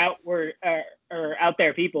the more outward or out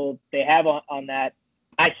there people they have on that.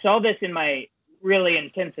 I saw this in my really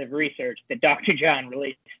intensive research that Dr. John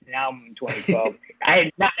released an album in 2012. I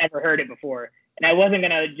had not ever heard it before, and I wasn't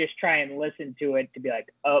gonna just try and listen to it to be like,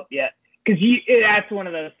 oh yeah, because that's one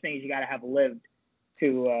of those things you gotta have lived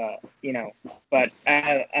to, But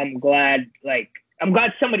I'm glad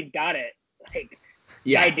somebody got it.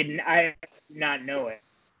 Yeah, I did not know it.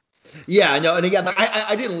 Yeah, I know. And again,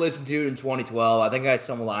 I didn't listen to it in 2012. I think I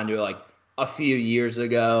stumbled onto it a few years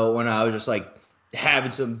ago when I was just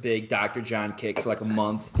having some big Dr. John kick for a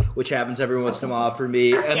month, which happens every once in a while for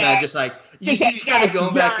me. And then just you just kind of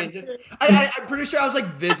going back into. I'm pretty sure I was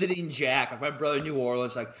visiting Jack, my brother in New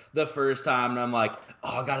Orleans, the first time, and I'm like,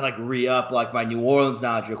 oh, I gotta re-up my New Orleans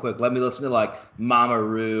knowledge real quick. Let me listen to Mama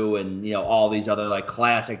Roo and all these other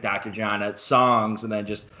classic Dr. John songs, and then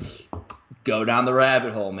just go down the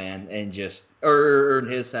rabbit hole, man, and just, or in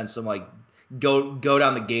his sense, some go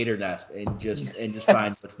down the gator nest and just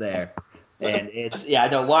find what's there. And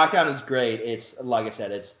Lockdown is great. It's like I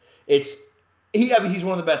said, he's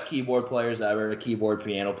one of the best keyboard players ever, a keyboard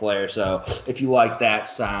piano player. So if you like that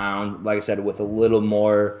sound, like I said, with a little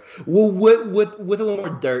more, with a little more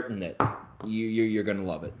dirt in it, you're gonna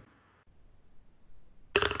love it.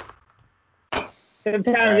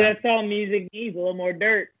 Sometimes that's all music needs, a little more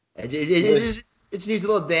dirt. It just needs a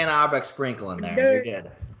little Dan Auerbach sprinkle in there. You're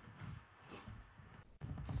good.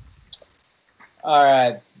 All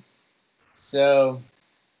right. So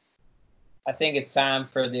I think it's time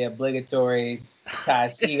for the obligatory Ty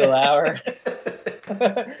Siegel hour for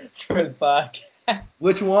the podcast.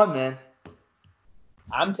 Which one, man?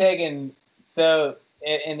 I'm taking, so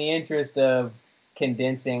in the interest of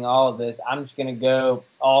condensing all of this, I'm just going to go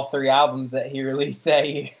all 3 albums that he released that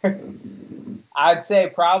year. I'd say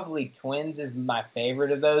probably Twins is my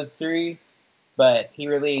favorite of those 3, but he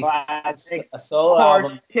released a solo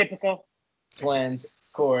album. Typical. Twins,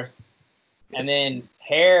 of course. And then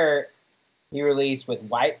Hair, he released with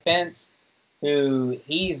White Fence, who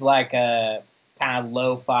he's a kind of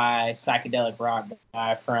lo-fi psychedelic rock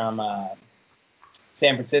guy from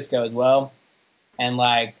San Francisco as well. And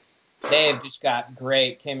they've just got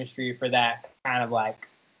great chemistry for that kind of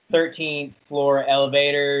 13th floor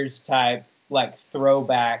elevators type,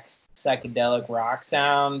 throwback psychedelic rock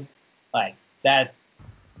sound.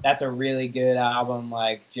 That's a really good album,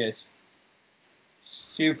 just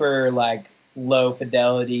super low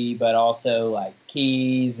fidelity, but also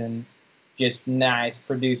keys and just nice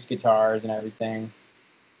produced guitars and everything.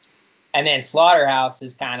 And then Slaughterhouse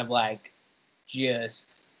is kind of just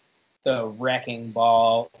the wrecking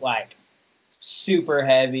ball, super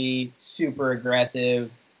heavy, super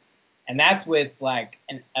aggressive. And that's with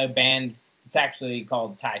a band. It's actually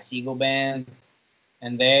called Ty Siegel Band,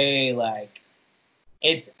 and they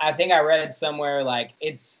I think I read somewhere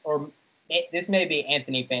this may be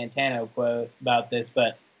Anthony Fantano quote about this,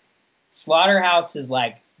 but Slaughterhouse is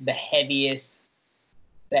like the heaviest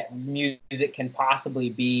that music can possibly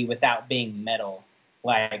be without being metal.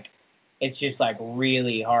 Like, it's just like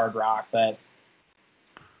really hard rock. But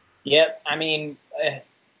yep, I mean,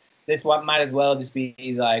 this one might as well just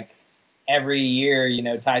be like every year, you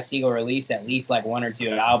know, Ty Segall release at least like 1 or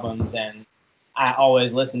 2 albums, and I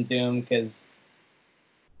always listen to them because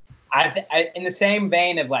I in the same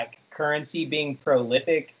vein of like Currency being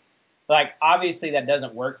prolific, like obviously that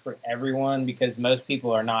doesn't work for everyone because most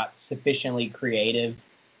people are not sufficiently creative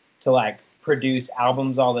to like produce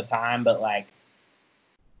albums all the time, but like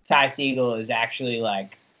Ty Segall is actually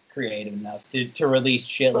like creative enough to release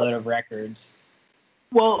shitload of records.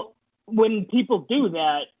 Well, when people do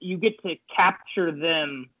that, you get to capture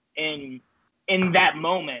them in that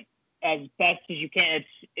moment as best as you can.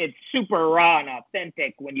 It's super raw and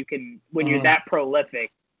authentic when you're that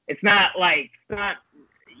prolific. It's not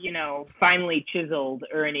you know, finely chiseled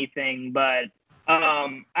or anything. But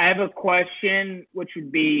I have a question, which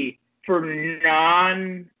would be for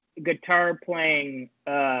non-guitar playing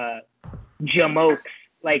jamokes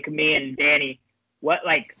like me and Danny.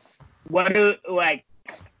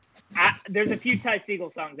 There's a few Ty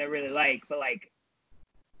Segall songs I really like, but like.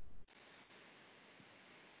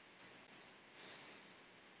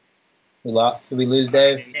 Did we lose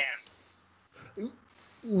Dave?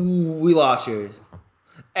 We lost yours.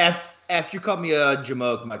 After you called me a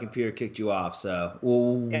jamoke, my computer kicked you off. So, what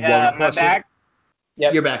was the question? Back?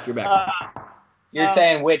 Yep. You're back. You're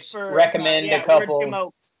saying which recommend a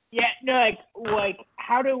couple. Yeah, no, like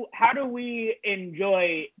how do we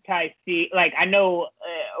enjoy Ty C? Like, I know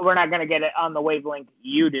we're not gonna get it on the wavelength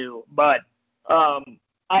you do, but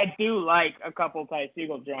I do like a couple Ty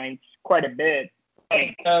Segall joints quite a bit.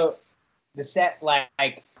 So the set,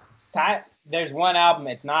 like Ty, there's one album.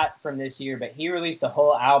 It's not from this year, but he released a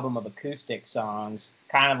whole album of acoustic songs,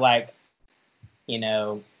 kind of like, you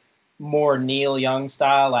know, more Neil Young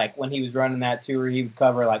style. Like when he was running that tour, he would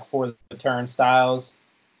cover like For the Turnstiles.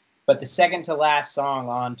 But the second to last song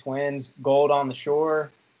on Twins, Gold on the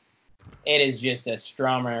Shore, it is just a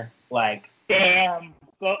strummer. Like, damn,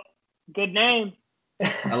 good name.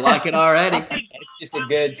 I like it already. It's just a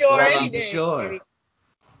good Gold on the Shore.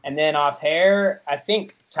 And then off Hair, I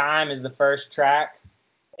think Time is the first track.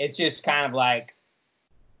 It's just kind of like,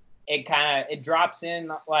 it drops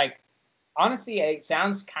in like, honestly, it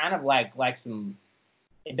sounds kind of like some.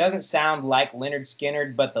 It doesn't sound like Lynyrd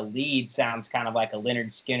Skynyrd, but the lead sounds kind of like a Lynyrd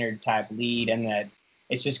Skynyrd type lead, and that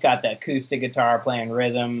it's just got the acoustic guitar playing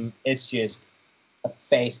rhythm. It's just a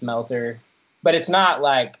face melter, but it's not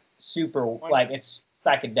like super, like it's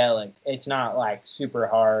psychedelic. It's not like super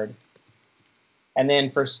hard. And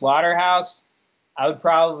then for Slaughterhouse, I would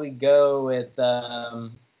probably go with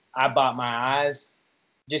I Bought My Eyes,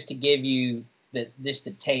 just to give you the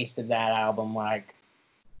taste of that album, like.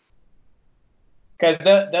 Because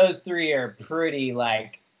those three are pretty,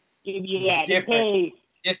 like, different,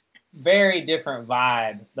 just very different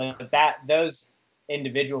vibe. But those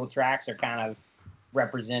individual tracks are kind of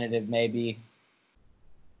representative, maybe.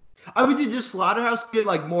 I mean, did just Slaughterhouse get,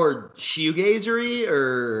 like, more shoegazery?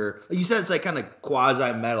 Or you said it's, like, kind of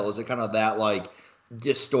quasi-metal. Is it kind of that, like,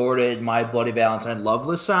 distorted My Bloody Valentine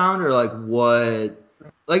Loveless sound? Or, like, what?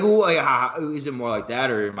 Like, how, is it more like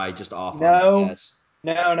that? Or am I just off on that?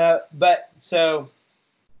 No. But so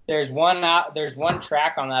there's one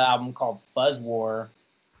track on that album called Fuzz War,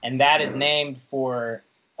 and that is named for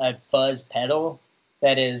a fuzz pedal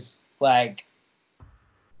that is like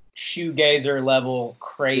shoegazer level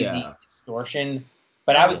crazy distortion.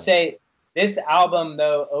 But I would say this album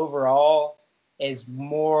though overall is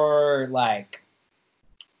more like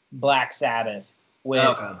Black Sabbath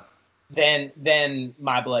than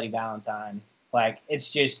My Bloody Valentine. Like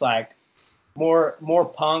it's just like more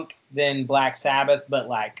punk than Black Sabbath, but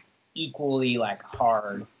like equally like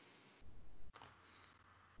hard.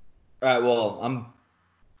 All right, well,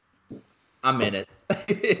 I'm in it.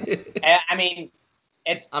 I mean,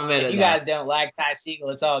 if you guys don't like Ty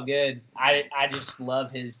Segall, it's all good. I just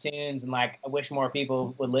love his tunes and like I wish more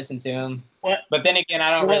people would listen to him. But then again,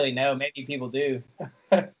 I don't really know. Maybe people do.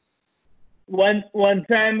 One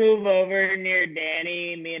time move over near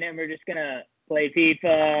Danny, me and him are just gonna play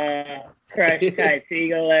FIFA, crush Ty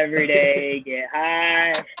Segall every day, get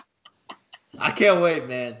high. I can't wait,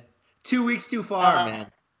 man. 2 weeks too far, man.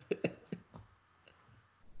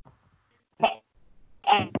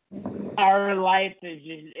 Our life is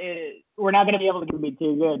just, we're not going to be able to be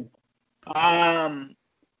too good. All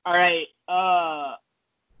right.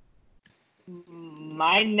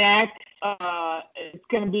 My next, it's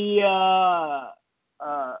going to be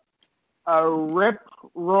a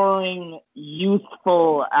rip-roaring,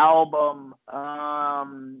 youthful album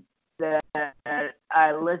that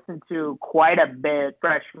I listened to quite a bit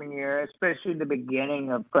freshman year, especially the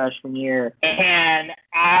beginning of freshman year. And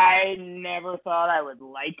I never thought I would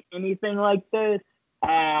like anything like this.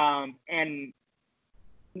 And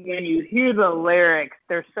when you hear the lyrics,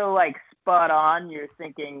 they're so like spot on. You're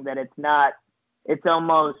thinking that it's not. It's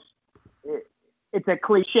almost. It's a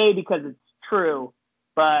cliche because it's true.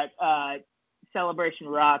 But Celebration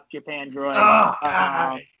Rock, Japan Droid. Oh,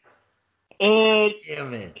 God.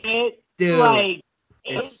 Damn it. Dude, like,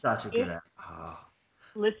 it's such a good album. Oh.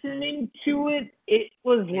 Listening to it, it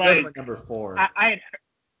was It like was my number 4. I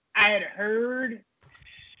had heard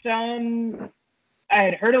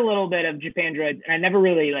a little bit of Japan Droid, and I never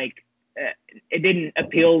really like it didn't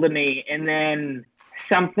appeal to me. And then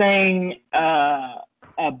something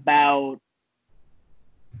about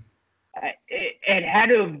it had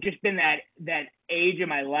to have just been that age of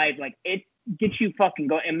my life. Like, it gets you fucking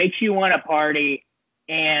going. It makes you want to party,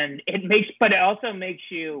 and but it also makes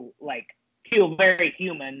you like feel very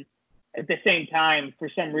human at the same time. For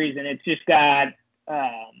some reason, it's just got.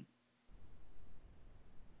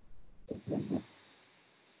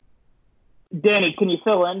 Danny, can you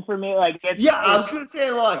fill in for me? Like, I was gonna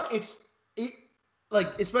say, like,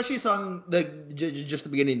 like, especially a song like just the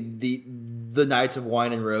beginning, the Nights of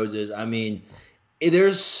Wine and Roses. I mean,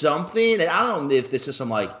 there's something. I don't know if this is some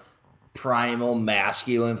like primal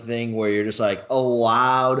masculine thing where you're just like a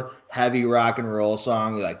loud, heavy rock and roll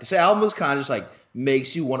song. Like, this album is kind of just like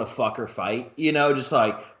makes you want to fuck or fight, just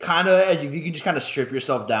like kind of, if you can just kind of strip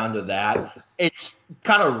yourself down to that, it's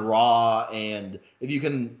kind of raw. And if you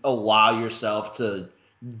can allow yourself to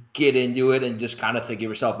get into it and just kind of think of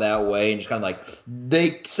yourself that way, and just kind of like,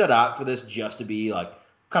 they set out for this just to be like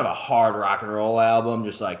kind of a hard rock and roll album,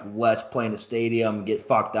 just like, let's play in a stadium, get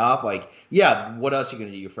fucked up. Like, yeah, what else are you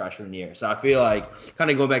going to do your freshman year? So I feel like,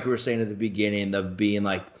 kind of going back to what we were saying at the beginning of being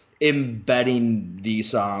like embedding these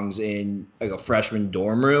songs in like a freshman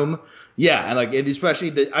dorm room. Yeah, and like,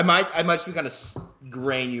 especially I might just be kind of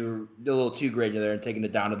a little too granular and taking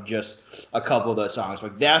it down to just a couple of those songs.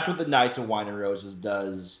 Like, that's what the Nights of Wine and Roses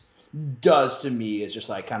does to me, is just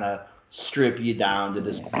like kind of strip you down to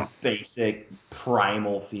this basic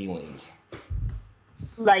primal feelings.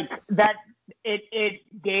 Like that, it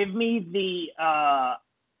gave me the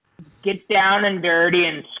get down and dirty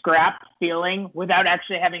and scrap feeling without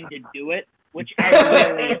actually having to do it, which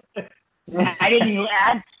I didn't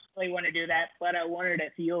actually want to do that, but I wanted to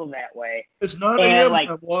feel that way. It's not like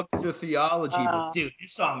I walk into theology, but dude, your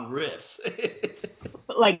song rips.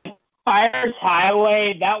 Like Fire's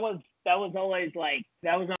Highway, that was always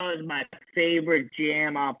my favorite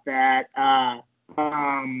jam off that.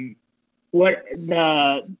 What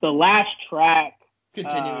the last track?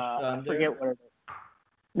 Continuous Thunder. I forget what it is.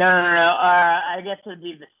 No. I guess it would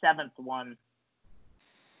be the 7th one.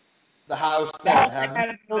 The House That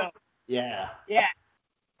Heaven. Yeah. Yeah.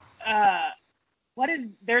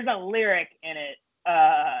 There's a lyric in it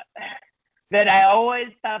that I always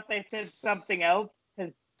thought they said something else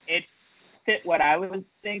because it fit what I was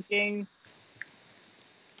thinking.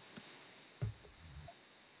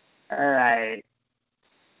 All right.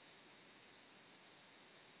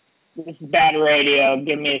 This is bad radio.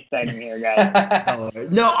 Give me a second here, guys.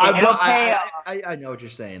 No, I know what you're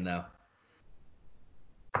saying, though.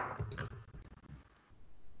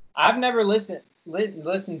 I've never listened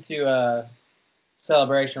to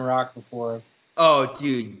Celebration Rock before. Oh,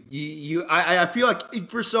 dude, I feel like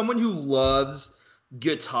for someone who loves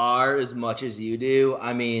guitar as much as you do,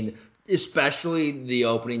 I mean, especially the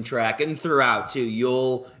opening track and throughout too,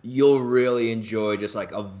 you'll really enjoy just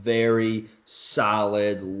like a very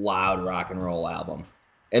solid, loud rock and roll album.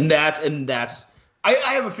 And that's I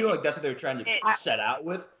have a feeling like that's what they're trying to set out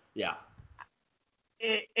with. Yeah.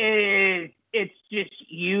 It's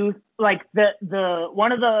just youth, like the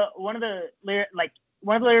one of the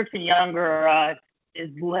lyrics in Younger is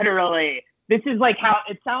literally, this is like how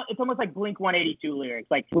it sounds. It's almost like Blink 182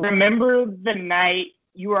 lyrics. Like, remember the night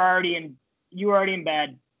you were already in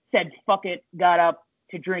bed, said fuck it, got up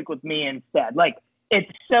to drink with me instead. Like,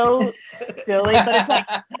 it's so silly, but it's like,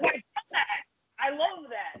 I love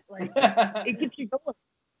that. Like, it gets you going.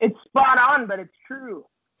 It's spot on, but it's true.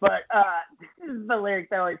 But this is the lyric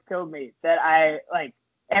that always killed me, that I like,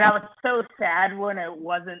 and I was so sad when it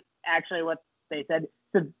wasn't actually what they said.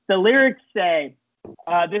 The lyrics say,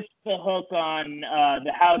 this is the hook on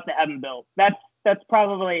the house that haven't built. That's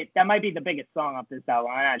probably, that might be the biggest song off this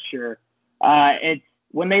album. I'm not sure. It's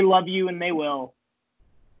when they love you and they will.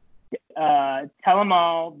 Tell them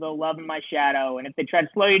all they'll love in my shadow. And if they try to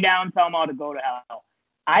slow you down, tell them all to go to hell.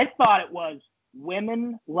 I thought it was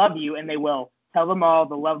women love you and they will. Tell them all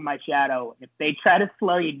the love of my shadow. If they try to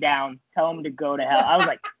slow you down, tell them to go to hell. I was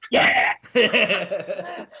like, yeah.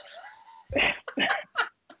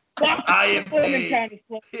 I am women trying to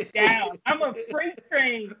slow you down. I'm a freight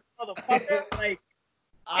train, motherfucker. Like,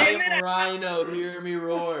 I am Rhino. Hear me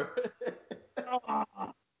roar.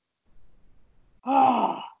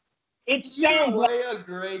 It Either sounds way, a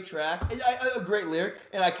great track, a great lyric,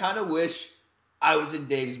 and I kind of wish I was in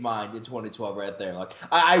Dave's mind in 2012 right there. Like,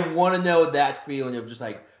 I want to know that feeling of just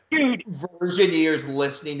like, dude, virgin ears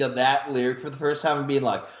listening to that lyric for the first time and being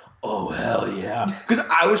like, oh hell yeah, because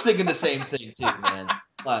I was thinking the same thing too, man.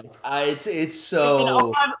 Like, it's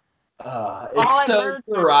so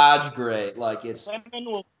garage great. Like, it's women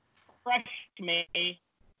will crush me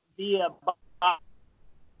via.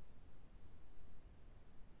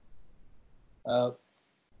 He'll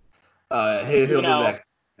be back.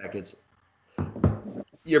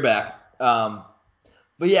 You're back. But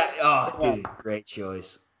yeah, dude, great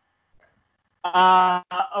choice.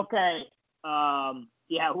 Okay.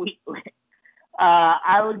 Yeah,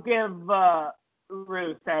 I would give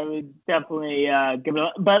Ruth. I would definitely give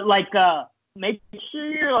it, but like, make sure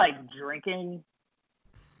you're like drinking,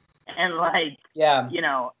 and like, yeah, you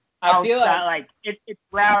know, I feel like it's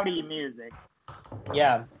rowdy music.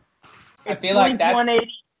 Yeah, I it's feel like that's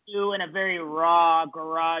 182 in a very raw,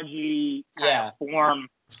 garagey kind of form.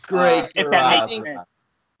 It's great. If that makes sense.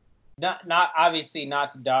 Not obviously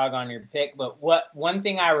not to dog on your pick, but one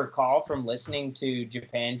thing I recall from listening to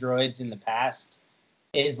Japan Droids in the past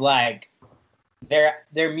is like their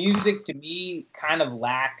music to me kind of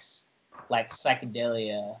lacks like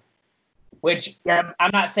psychedelia, which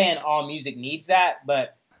I'm not saying all music needs that,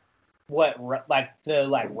 but what like the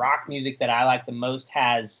rock music that I like the most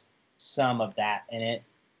has some of that in it,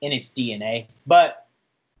 in its DNA. But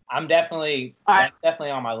I'm definitely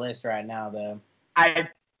on my list right now, though. I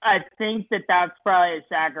think that's probably a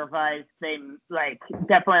sacrifice. They like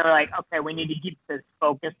definitely were like, okay, we need to keep this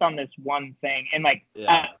focused on this one thing, and like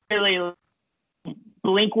really,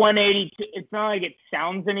 Blink 182. It's not like it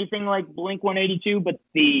sounds anything like Blink 182, but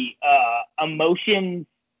the emotions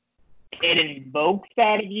it invokes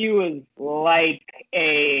out of you is like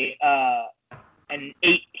an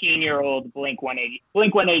 18-year-old Blink 180.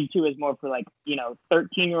 Blink 182 is more for like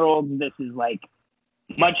 13-year-olds. This is like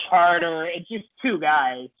much harder. It's just two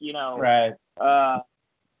guys, Right.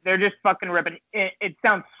 They're just fucking ripping. It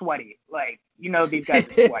sounds sweaty. Like, these guys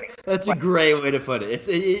are sweaty. That's a great way to put it.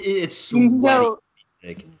 It's sweaty.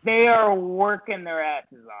 They are working their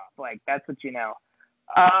asses off. Like, that's what you know.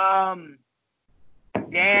 Damn.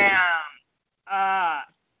 I'm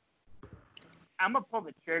gonna pull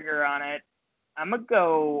the trigger on it. I'm gonna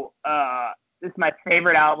go. This is my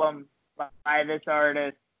favorite album by this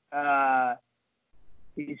artist.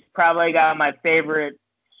 He's probably got my favorite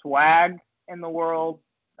swag in the world,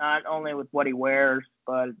 not only with what he wears,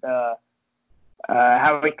 but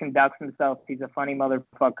how he conducts himself. He's a funny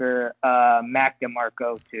motherfucker. Mac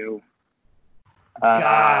DeMarco, too.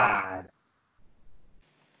 God.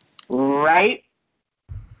 Right?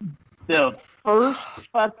 The first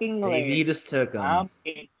fucking He just took him.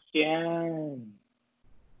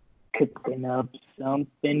 Cooking up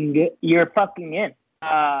something good. You're fucking in.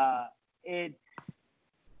 It's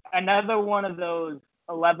another one of those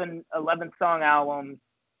 11 song albums,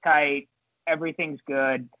 tight, everything's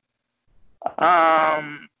good.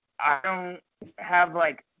 I don't have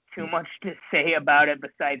like too much to say about it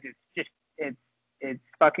besides it's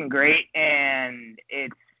fucking great, and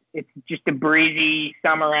it's just a breezy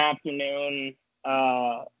summer afternoon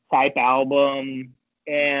type album,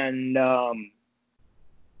 and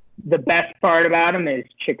the best part about him is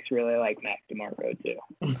chicks really like Mac DeMarco too.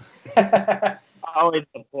 Always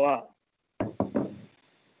a plus.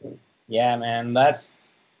 Yeah, man, that's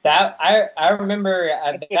that. I remember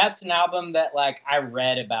that's an album that like I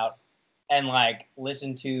read about and like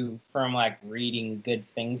listened to from like reading good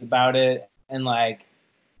things about it, and like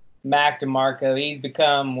Mac DeMarco, he's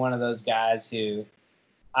become one of those guys who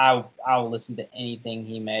I'll listen to anything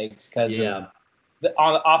he makes because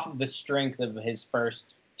off of the strength of his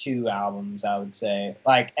first two albums, I would say.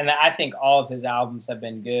 Like, and I think all of his albums have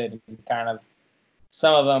been good, kind of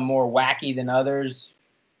some of them more wacky than others.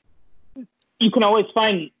 You can always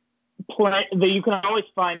find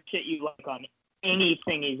shit you like on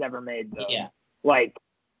anything he's ever made, though. Yeah. Like,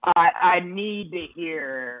 I need to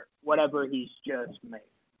hear whatever he's just made.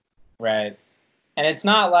 Right. And it's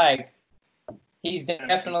not like he's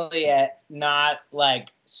definitely not like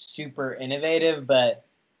super innovative, but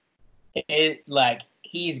it like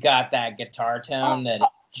he's got that guitar tone that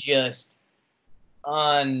it's just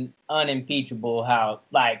unimpeachable how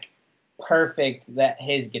like perfect that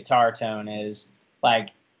his guitar tone is. Like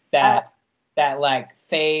that like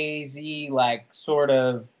phasey like sort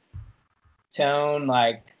of tone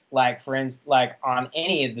like for instance like on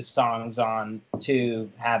any of the songs on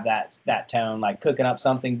to have that tone, like cooking up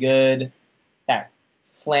something good, that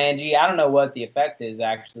flangey. I don't know what the effect is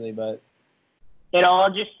actually, but it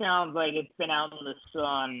all just sounds like it's been out in the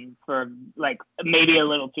sun for like maybe a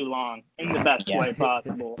little too long in the best way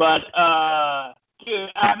possible. But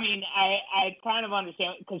dude, I mean, I kind of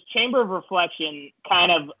understand because Chamber of Reflection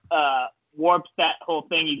kind of warps that whole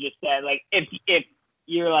thing you just said. Like if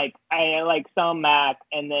you're like I like some Mac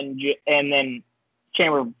and then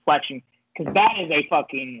Chamber of Reflection, because that is a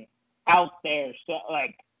fucking out there. So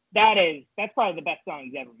like that's probably the best song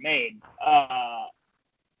he's ever made.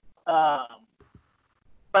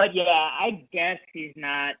 But yeah, I guess he's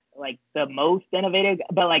not like the most innovative,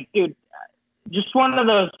 but like, dude, just one of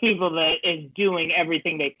those people that is doing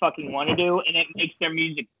everything they fucking want to do, and it makes their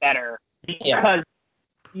music better because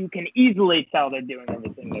you can easily tell they're doing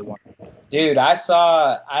everything they want. Dude, I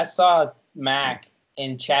saw Mac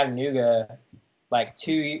in Chattanooga like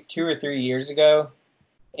two or 3 years ago.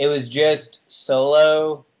 It was just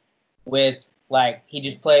solo with like he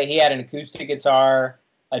had an acoustic guitar,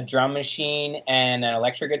 a drum machine, and an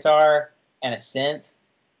electric guitar and a synth,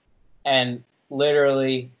 and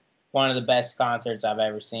literally one of the best concerts I've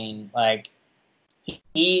ever seen. Like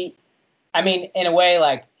I mean, in a way,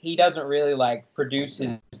 like he doesn't really like produce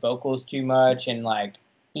his vocals too much, and like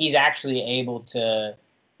he's actually able to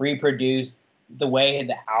reproduce the way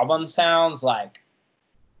the album sounds like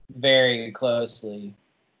very closely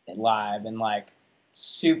live, and like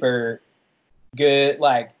super good.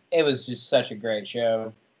 Like it was just such a great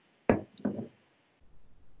show.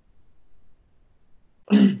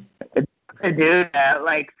 Dude,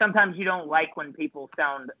 like sometimes you don't like when people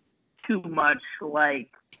sound too much like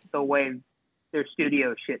the way their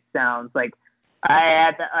studio shit sounds. Like I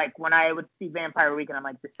had to, like when I would see Vampire Weekend, I'm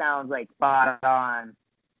like, this sounds like spot on.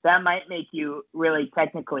 That might make you really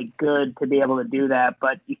technically good to be able to do that,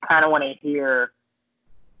 but you kind of want to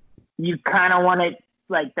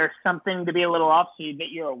like there's something to be a little off so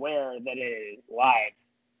that you're aware that it is live,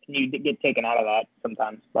 and you get taken out of that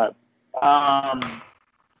sometimes. But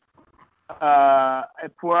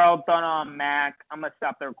if we're all done on Mac, I'm gonna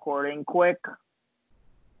stop the recording quick.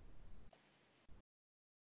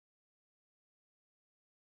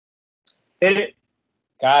 Hit it.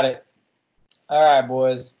 Got it. All right,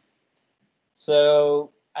 boys.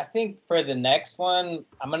 So I think for the next one,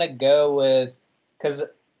 I'm gonna go with, because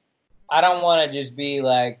I don't want to just be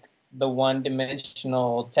like the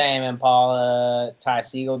one-dimensional Tame Impala Ty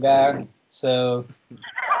Segall guy. So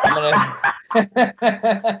I'm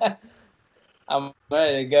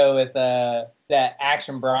gonna go with that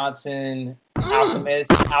Action Bronson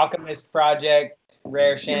Alchemist Project,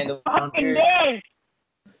 Rare Chandeliers.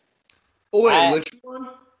 Oh wait, which one?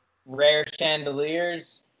 Rare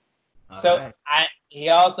Chandeliers. So he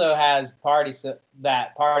also has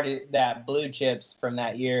that Blue Chips from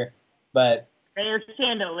that year, but Rare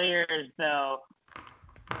Chandeliers though,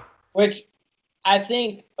 which I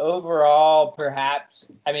think overall perhaps,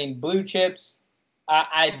 I mean, Blue Chips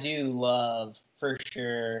I do love for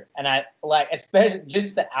sure, and I like especially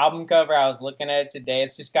just the album cover. I was looking at it today.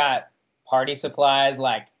 It's just got Party Supplies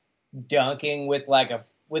like dunking with like a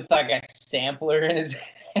sampler in his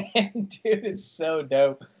hand. Dude, it's so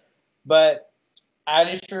dope. But I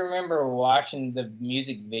just remember watching the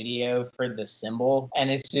music video for The Symbol, and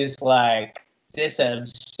it's just like this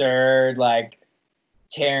absurd like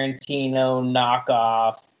Tarantino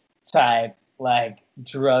knockoff type like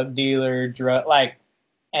drug dealer like,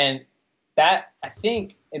 and that I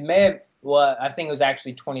think it may have, well, I think it was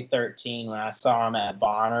actually 2013 when I saw him at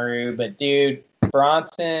Bonnaroo. But dude,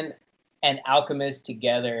 Bronson and Alchemist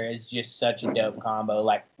together is just such a dope combo.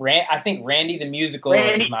 Like I think Randy the Musical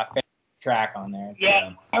is my favorite track on there.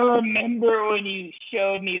 Yeah, I remember when you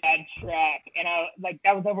showed me that track, and I like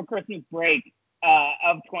that was over Christmas break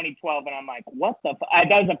of 2012, and I'm like, what the that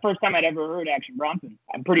was the first time I'd ever heard Action Bronson.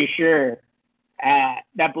 I'm pretty sure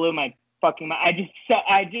that blew my fucking mind.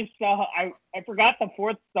 I forgot the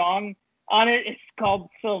fourth song on it. It's called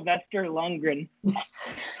Sylvester Lundgren.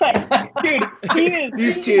 Like, dude,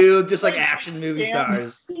 these two just like action movie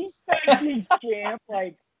stars. He's such a champ.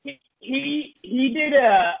 Like he did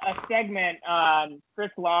a segment on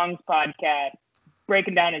Chris Long's podcast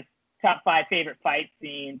breaking down his top 5 favorite fight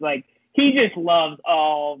scenes. Like he just loves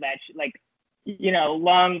all that shit. Like, you know,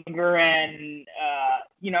 Lundgren,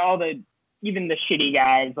 you know, all the even the shitty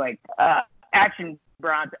guys. Like Action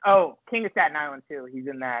Bronson. Oh, King of Staten Island too. He's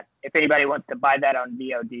in that. If anybody wants to buy that on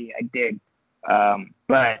VOD, I did.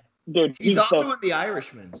 But dude, he's also in The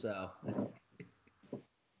Irishman, so.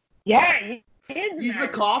 Yeah, he's the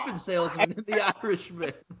coffin salesman in The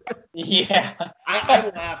Irishman. Yeah,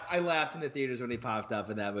 I laughed in the theaters when he popped up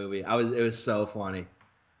in that movie. It was so funny.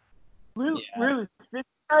 Really,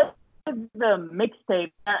 the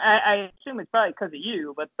mixtape. I assume it's probably because of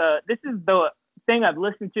you, but this is the thing I've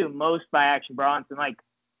listened to most by Action Bronson. Like,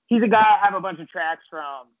 he's a guy I have a bunch of tracks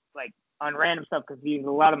from, like, on random stuff because he has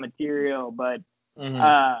a lot of material. But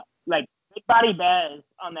like Big Body Bez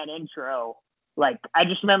on that intro. Like, I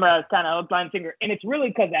just remember I was kind of hook, line, sinker, and it's really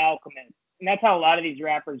because of Alchemist, and that's how a lot of these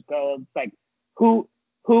rappers go. It's like,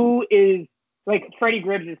 who is, like, Freddie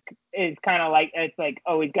Gibbs is kind of like, it's like,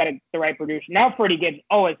 oh, he's got the right producer. Now Freddie Gibbs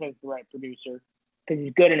always has the right producer because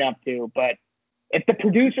he's good enough to. But if the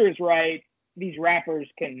producer is right, these rappers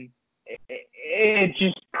it's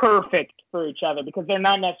just perfect for each other because they're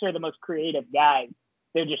not necessarily the most creative guys.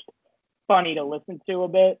 They're just funny to listen to a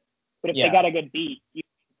bit. But if they got a good beat, you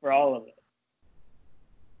for all of it.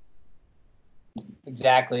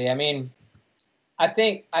 Exactly. I mean,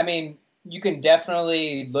 you can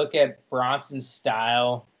definitely look at Bronson's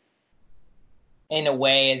style in a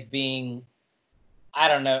way as being, I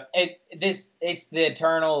don't know, it's the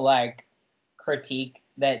eternal, like, critique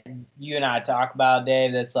that you and I talk about,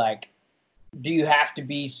 Dave, that's like, do you have to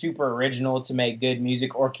be super original to make good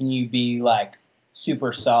music, or can you be, like,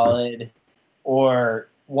 super solid, or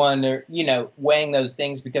weighing those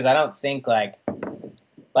things? Because I don't think, like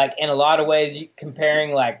in a lot of ways,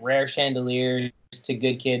 comparing, like, Rare Chandeliers to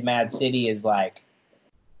Good Kid, Mad City is, like,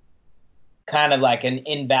 kind of like an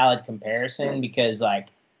invalid comparison because, like,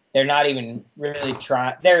 they're not even really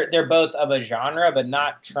trying. They're both of a genre, but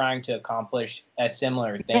not trying to accomplish a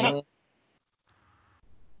similar thing.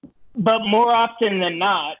 But more often than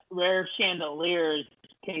not, Rare Chandeliers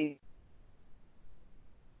can.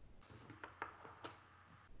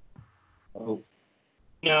 Oh.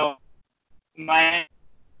 My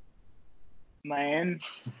end.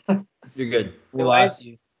 You're good. We lost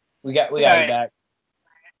you. We got you back.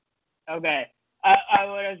 Okay. What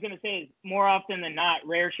I was going to say is, more often than not,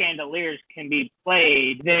 Rare Chandeliers can be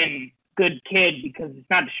played than Good Kid because it's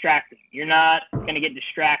not distracting. You're not going to get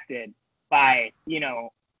distracted by,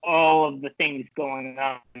 all of the things going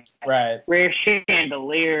on. Right. Rare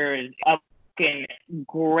Chandeliers is a fucking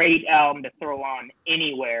great album to throw on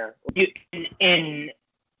anywhere in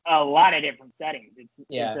a lot of different settings.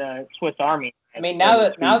 It's a Swiss Army. I mean, now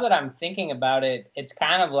that I'm thinking about it, it's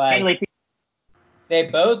kind of like they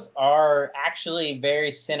both are actually very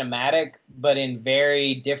cinematic, but in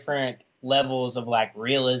very different levels of, like,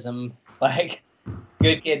 realism. Like,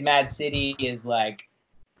 Good Kid, Mad City is, like,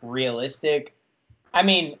 realistic. I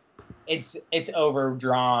mean, it's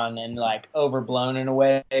overdrawn and, like, overblown in a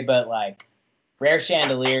way, but, like, Rare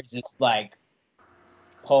Chandeliers is, like,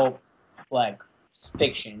 pulp, like,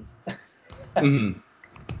 fiction. Mm-hmm.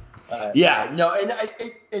 Yeah, no,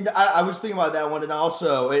 and I was thinking about that one, and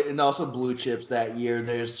also Blue Chips that year.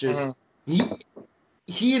 There's just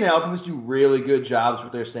he and Alchemist do really good jobs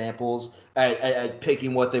with their samples at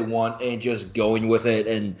picking what they want and just going with it,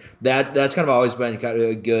 and that's kind of always been kind of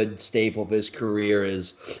a good staple of his career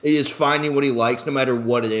is finding what he likes, no matter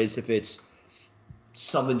what it is. If it's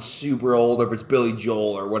something super old, or if it's Billy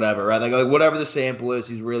Joel or whatever, right? Like whatever the sample is,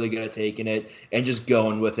 he's really good at taking it and just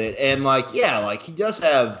going with it. And he does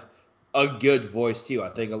have a good voice too. I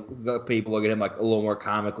think people look at him like a little more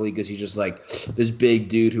comically because he's just like this big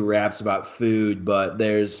dude who raps about food. But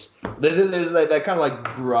there's that kind of like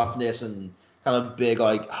gruffness and kind of big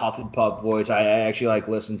like huff and puff voice. I actually like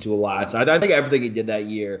listen to a lot. So I think everything he did that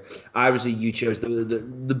year. Obviously, you chose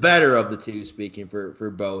the better of the two. Speaking for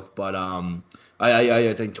both, but I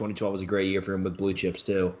think 2012 was a great year for him with Blue Chips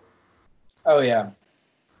too. Oh yeah.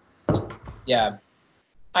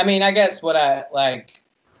 I mean, I guess what I like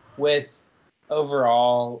with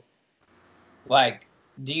overall, like,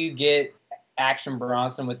 do you get Action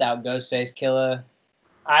Bronson without Ghostface Killah?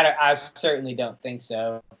 I certainly don't think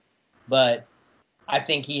so, but I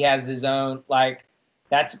think he has his own, like,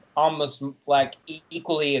 that's almost like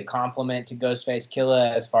equally a compliment to Ghostface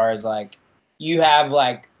Killah as far as, like, you have,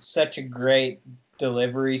 like, such a great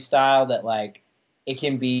delivery style that, like, it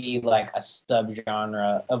can be like a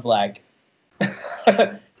subgenre of, like,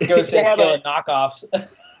 Ghostface Killah knockoffs.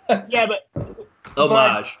 Yeah, but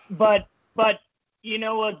homage. But you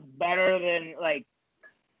know what's better than, like,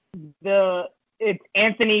 it's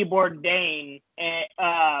Anthony Bourdain and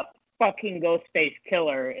fucking Ghostface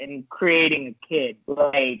Killah and creating a kid.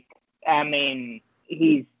 Like, I mean,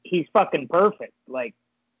 he's fucking perfect. Like,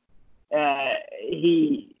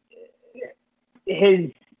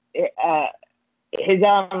 his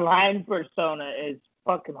online persona is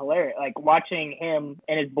fucking hilarious. Like watching him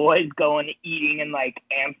and his boys going eating in like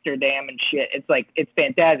Amsterdam and shit. It's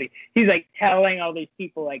fantastic. He's like telling all these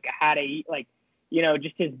people like how to eat, like, you know,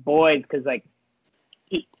 just his boys, because like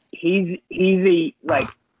he's like,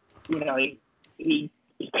 you know, he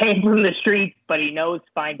came from the streets, but he knows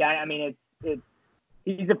fine dining. I mean, it's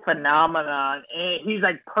he's a phenomenon, and he's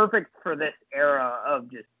like perfect for this era of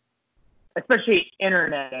just, especially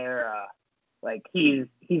internet era. Like he's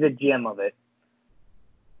a gem of it.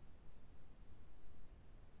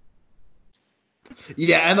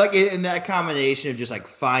 Yeah, and like in that combination of just like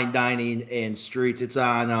fine dining and streets, it's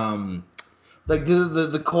on like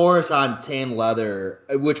the chorus on Tan Leather,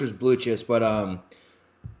 which was Blue Chips, but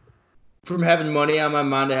from having money on my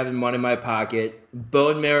mind to having money in my pocket,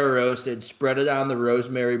 bone marrow roasted, spread it on the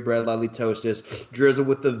rosemary bread, lightly toasted, drizzle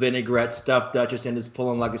with the vinaigrette, stuffed Duchess, and it's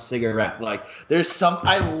pulling like a cigarette. Like there's some,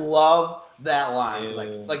 I love that line. It's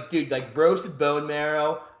like dude, like roasted bone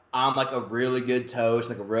marrow on like a really good toast,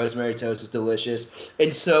 like a rosemary toast is delicious,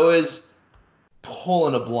 and so is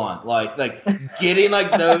pulling a blunt. Like getting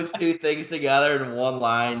like those two things together in one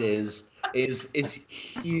line is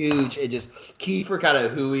huge, and just key for kind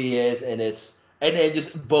of who he is, and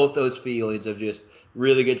just both those feelings of just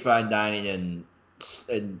really good fine dining and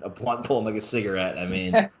a blunt pulling like a cigarette. I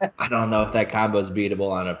mean, I don't know if that combo is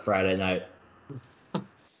beatable on a Friday night.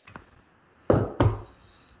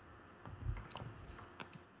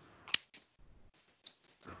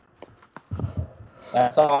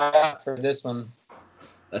 That's all I got for this one.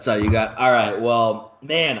 That's all you got. All right. Well,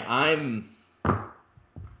 man, I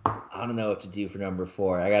don't know what to do for number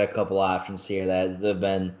 4. I got a couple options here that have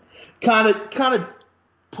been kind of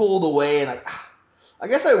pulled away, and I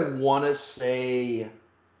guess I want to say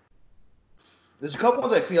there's a couple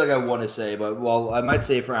ones I feel like I want to say, but I might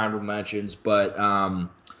say for honorable mentions. But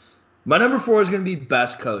my number 4 is going to be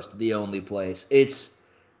Best Coast, The Only Place.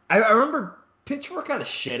 I remember Pitchfork kind of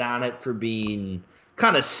shit on it for being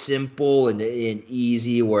kind of simple and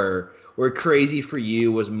easy, where Crazy for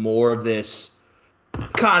You was more of this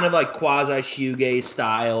kind of like quasi shoegaze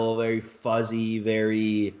style, very fuzzy,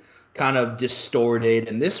 very kind of distorted.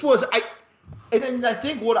 And this was and then I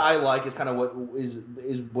think what I like is kind of what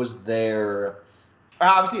was there.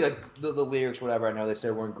 Obviously, like the lyrics, whatever, I know they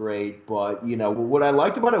said weren't great, but you know what I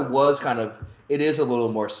liked about it was kind of, it is a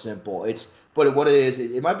little more simple. But what it is,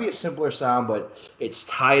 it might be a simpler sound, but it's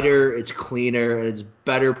tighter, it's cleaner, and it's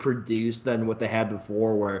better produced than what they had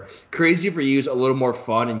before, where Crazy for You is a little more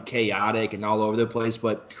fun and chaotic and all over the place,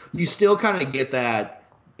 but you still kind of get that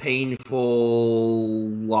painful,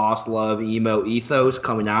 lost love, emo ethos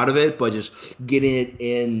coming out of it, but just getting it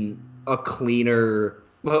in a cleaner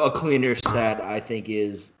set, I think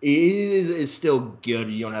is still good.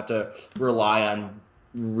 You don't have to rely on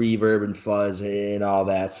reverb and fuzz and all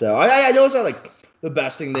that. So I know it's not like the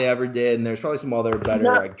best thing they ever did, and there's probably some other better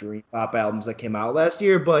like dream pop albums that came out last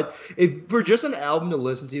year. But if for just an album to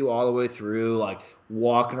listen to all the way through, like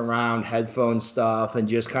walking around, headphone stuff, and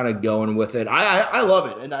just kind of going with it, I love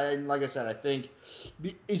it. And like I said, I think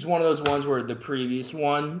it's one of those ones where the previous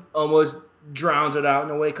one almost drowns it out in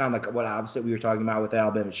a way, kind of like what opposite we were talking about with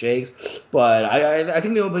Alabama Shakes. But I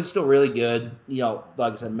think the album is still really good. You know,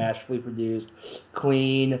 like I said, masterfully produced,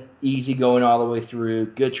 clean, easy going all the way through,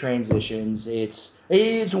 good transitions. It's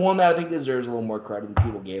one that I think deserves a little more credit than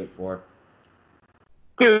people gave it for.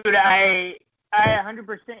 Dude, I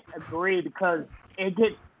 100% agree, because it's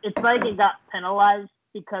like it got penalized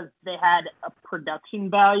because they had a production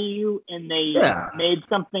value and they made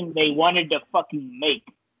something they wanted to fucking make.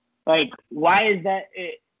 Like, why is that?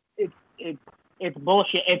 It's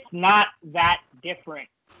bullshit. It's not that different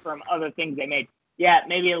from other things they made. Yeah,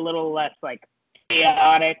 maybe a little less like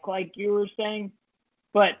chaotic, like you were saying,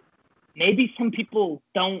 but maybe some people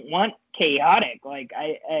don't want chaotic. Like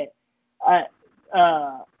I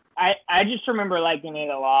just remember liking it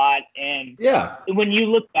a lot. And when you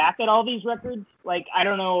look back at all these records, like, I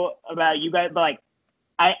don't know about you guys, but like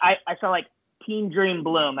I saw like Teen Dream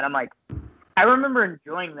Bloom, and I'm like, I remember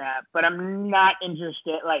enjoying that, but I'm not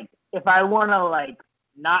interested. Like, if I want to like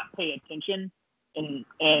not pay attention and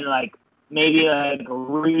like maybe like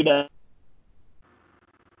read a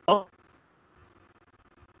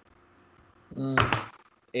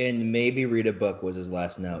and maybe read a book was his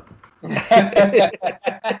last note.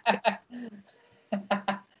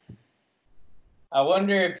 I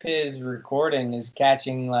wonder if his recording is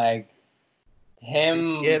catching like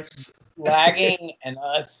him lagging and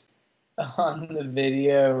us on the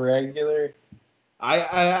video regular.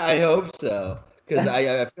 I hope so, because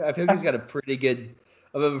I feel like he's got a pretty good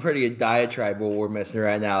a pretty good diatribe what we're missing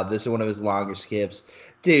right now. This is one of his longer skips.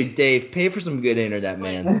 Dude, Dave, pay for some good internet,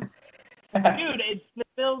 man. Dude, it's the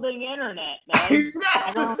building internet, man.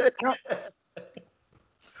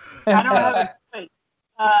 I don't have a choice.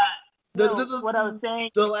 What I was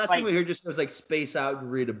saying. The last thing we heard just was like space out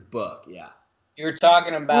and read a book. Yeah. You were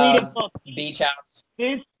talking about Beach House.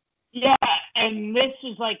 And this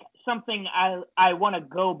is like something I want to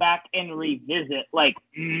go back and revisit. Like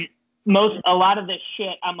a lot of this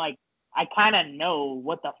shit, I'm like, I kind of know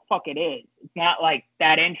what the fuck it is. It's not like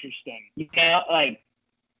that interesting, you know. Like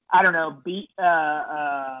I don't know.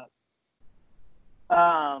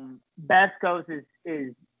 Best Coast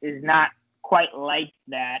is not quite like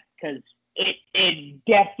that because it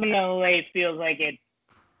definitely feels like it.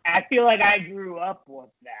 I feel like I grew up with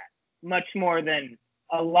that much more than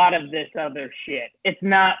a lot of this other shit. It's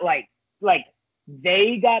not like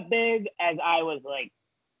they got big as I was like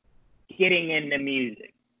getting into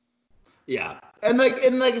music. Yeah, and like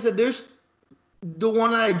I said, there's the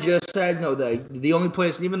one I just said. No, the only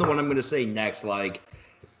place, and even the one I'm going to say next, like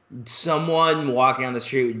someone walking down the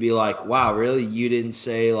street would be like, "Wow, really? You didn't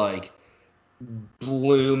say like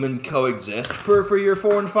Bloom and Coexist for your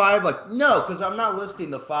 4 and 5?" Like, no, because I'm not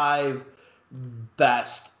listing the 5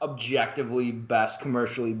 best, objectively best,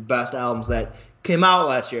 commercially best albums that came out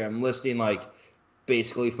last year. I'm listing like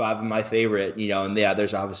basically 5 of my favorite, you know, and yeah,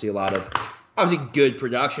 there's obviously a lot of good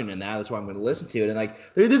production in that. That's why I'm going to listen to it. And like,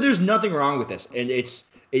 there's nothing wrong with this, and it's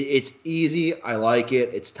easy. I like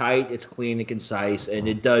it. It's tight. It's clean and concise, and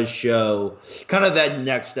it does show kind of that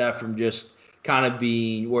next step from just kind of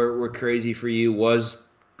being where Crazy for You was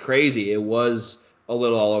crazy. It was a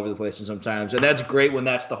little all over the place and sometimes, and that's great when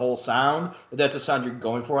that's the whole sound. If that's the sound you're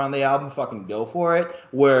going for on the album, fucking go for it.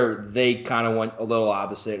 Where they kind of went a little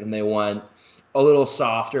opposite, and they went a little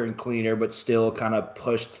softer and cleaner, but still kind of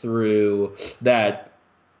pushed through that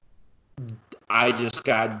I just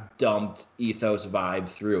got dumped ethos vibe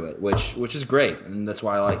through it, which is great, and that's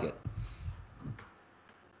why I like it.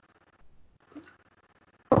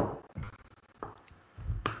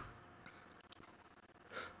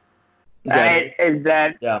 Is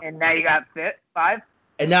that yeah. And now you got 5?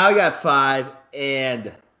 And now I got 5,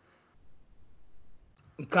 and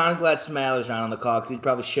I'm kind of glad Smaler's not on the call because he'd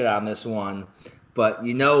probably shit on this one. But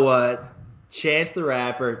you know what? Chance the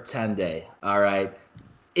Rapper, 10 Day. All right.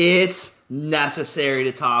 It's necessary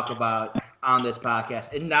to talk about on this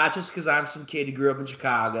podcast. And not just because I'm some kid who grew up in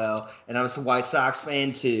Chicago and I'm some White Sox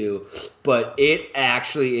fan too, but it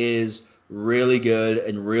actually is really good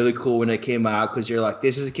and really cool when it came out because you're like,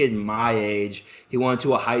 this is a kid my age. He went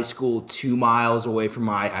to a high school 2 miles away from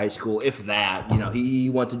my high school, if that. You know, he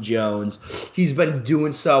went to Jones. He's been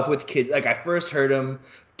doing stuff with kids. Like, I first heard him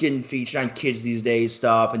getting featured on Kids These Days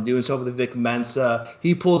stuff and doing stuff with Vic Mensa.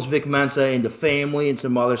 He pulls Vic Mensa into Family and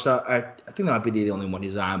some other stuff. I think that might be the only one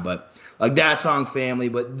he's on, but like that song Family.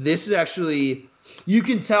 But this is actually, you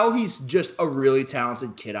can tell he's just a really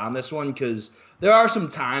talented kid on this one because there are some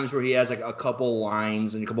times where he has like a couple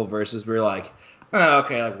lines and a couple verses where you're like, oh,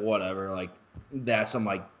 okay, like whatever. Like that's some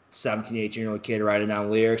like 17, 18-year-old kid writing down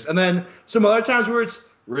lyrics. And then some other times where it's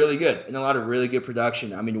really good and a lot of really good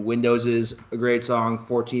production. I mean, Windows is a great song,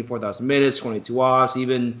 4,000 minutes, 22 offs,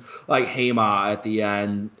 even like Hey Ma at the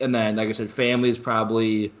end. And then, like I said, Family is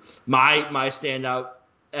probably my standout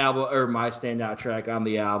album or my standout track on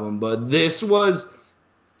the album. But this was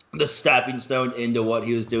the stepping stone into what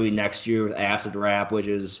he was doing next year with Acid Rap, which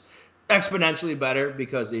is exponentially better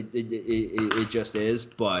because it just is.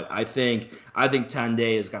 But I think 10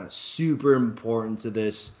 Day is kind of super important to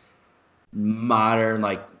this modern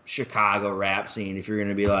like Chicago rap scene. If you're going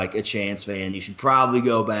to be like a Chance fan, you should probably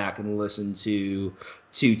go back and listen to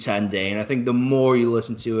 10 Day. And I think the more you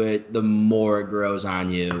listen to it, the more it grows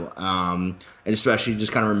on you. And especially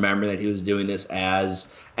just kind of remember that he was doing this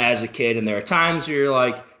as a kid. And there are times where you're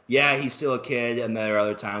like, yeah, he's still a kid, and there are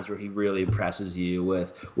other times where he really impresses you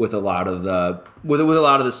with a lot of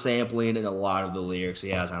the sampling and a lot of the lyrics he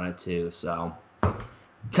has on it too. So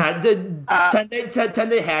 10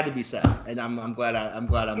 Day had to be said, and I'm glad I'm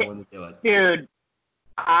the one to do it. Dude,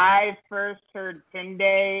 I first heard 10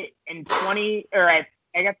 Day in I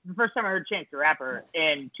guess the first time I heard Chance the Rapper,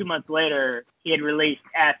 and 2 months later he had released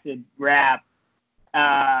Acid Rap,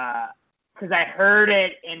 because I heard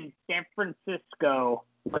it in San Francisco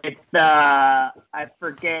with I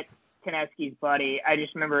forget Konecki's buddy. I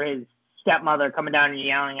just remember his stepmother coming down and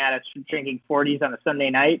yelling at us for drinking 40s on a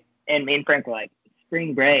Sunday night, and me and Frank were like,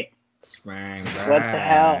 Spring break. What the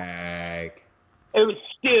hell? It was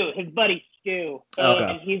Stu, his buddy Stu.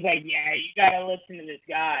 And he's like, yeah, you got to listen to this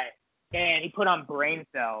guy. And he put on Brain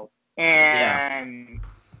Cells. And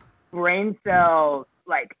Brain Cells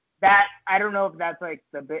like that. I don't know if that's like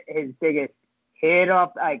his biggest hit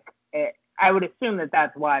off. Like I would assume that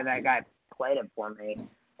that's why that guy played it for me.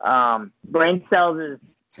 Brain Cells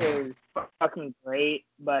is fucking great,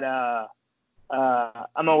 but I'm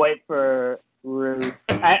gonna wait for Roost.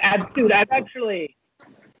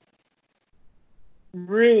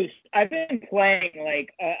 Roost. I've been playing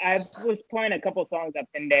I was playing a couple songs at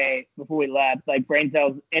Pin Day before we left, like Brain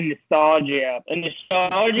Cells and Nostalgia. And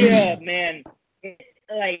Nostalgia, man,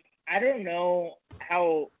 like I don't know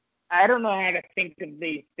how to think of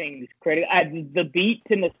these things critically. The beat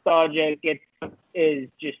to Nostalgia is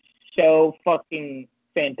just so fucking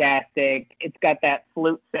fantastic. It's got that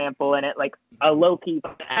flute sample in it, like a low key.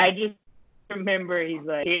 I just remember he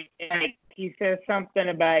says something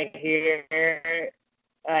about here.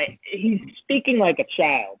 He's speaking like a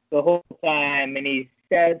child the whole time, and he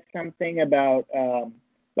says something about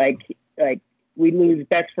like we lose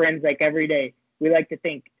best friends like every day. We like to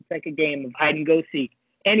think it's like a game of hide and go seek,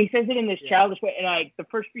 and he says it in this childish way. And like the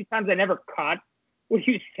first few times, I never caught what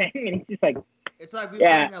he was saying, and he's just like, it's like we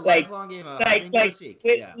playing a lifelong game of hide and go seek.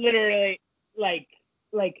 Yeah. Literally, like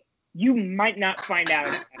you might not find out.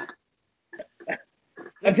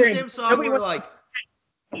 It's the same song where like.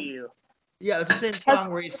 You. Yeah, it's the same song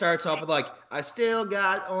where he starts off with like, I still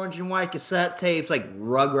got orange and white cassette tapes, like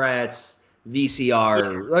Rugrats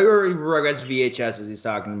VCR, like or Rugrats VHS as he's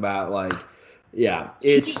talking about. Like, yeah,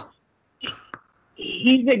 it's.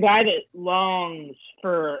 He's a guy that longs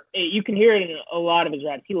for. You can hear it in a lot of his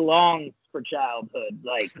raps. He longs for childhood.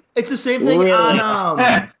 Like it's the same thing really?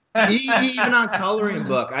 On even on Coloring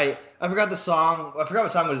Book. I forgot the song. I forgot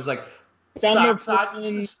what song it was. It was like.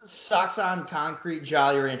 Socks on concrete,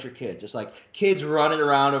 Jolly Rancher kid, just like kids running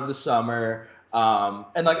around over the summer, and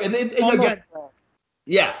again,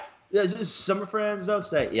 yeah, Summer Friends Don't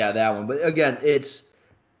Stay, yeah, that one. But again,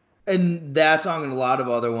 and that song and a lot of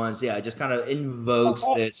other ones, yeah, it just kind of invokes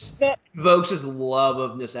this love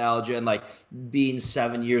of nostalgia and like being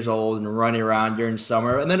 7 years old and running around during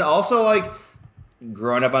summer, and then also like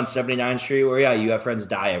growing up on 79th Street, where you have friends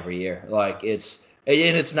die every year, like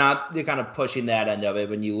And it's not, you're kind of pushing that end of it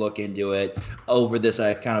when you look into it over this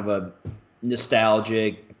kind of a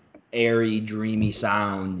nostalgic, airy, dreamy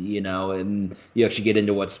sound, and you actually get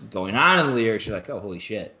into what's going on in the lyrics. You're like, oh, holy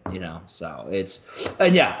shit, So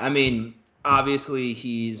and yeah, I mean, obviously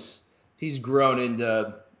he's grown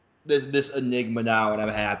into this enigma now, and I'm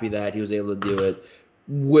happy that he was able to do it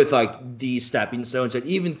with like these stepping stones that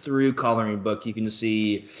even through Coloring Book, you can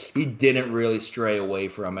see he didn't really stray away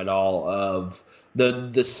from at all of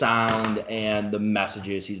the sound and the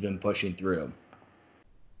messages he's been pushing through.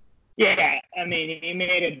 Yeah, I mean, he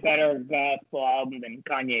made a better gospel album than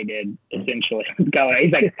Kanye did, essentially.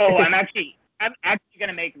 He's like, I'm actually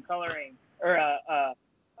gonna make a coloring or a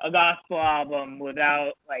gospel album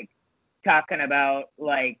without like talking about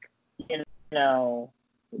like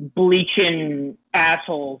bleaching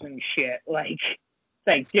assholes and shit. Like, it's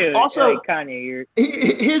like, dude, also, like, Kanye,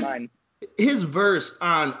 you're fine. His verse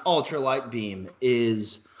on Ultralight Beam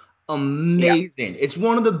is amazing. Yeah. It's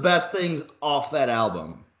one of the best things off that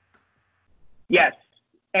album. Yes,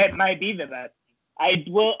 it might be the best. I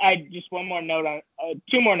just one more note on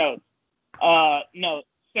two more notes. No,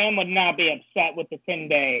 Sam would not be upset with the 10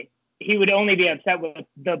 day. He would only be upset with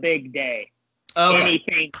the big day. Okay.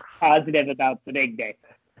 Anything positive about the big day.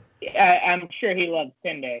 I'm sure he loves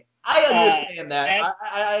 10 day. I understand that.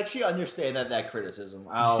 I actually understand that criticism.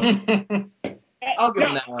 I'll give him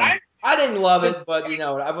that one. I didn't love it, but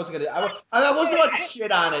I wasn't gonna. I wasn't about to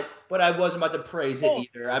shit on it, but I wasn't about to praise it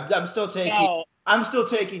either. I'm still taking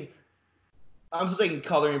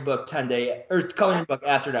Coloring Book 10 day or Coloring Book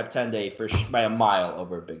Astro 10 day by a mile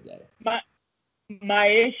over a big day. My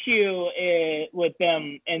issue is with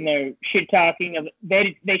them and their shit talking of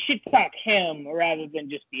they shit talk him rather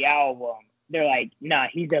than just the album. They're like, nah,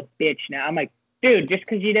 he's a bitch now. I'm like, dude, just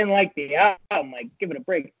because you didn't like the album, like, give it a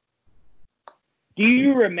break. Do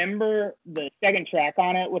you remember the second track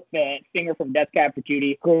on it with the singer from Death Cab for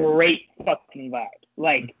Cutie? Great fucking vibe.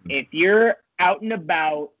 Like, if you're out and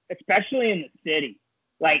about, especially in the city,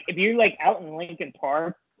 like, if you're, like, out in Lincoln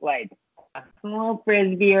Park, like, a little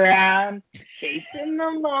frisbee around, chasing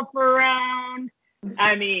them up around.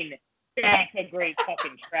 I mean, that's a great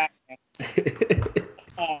fucking track.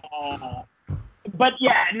 But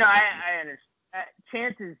yeah, no, I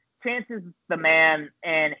understand. Chance is the man,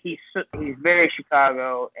 and he's very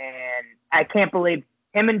Chicago, and I can't believe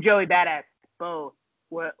him and Joey Badass both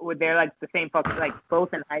were they're like the same fucking, like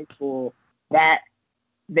both in high school. That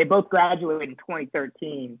they both graduated in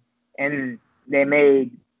 2013, and they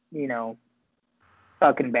made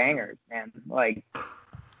fucking bangers, man. Like,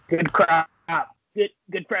 good crop.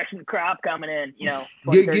 good freshman crop coming in.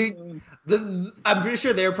 I'm pretty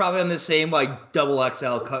sure they were probably on the same like double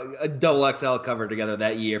XL cover together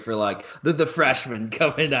that year for like the freshmen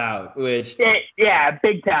coming out, which yeah,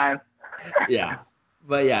 big time. Yeah,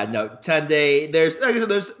 but yeah, no, 10 Day. There's like I said,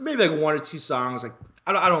 there's maybe like one or two songs like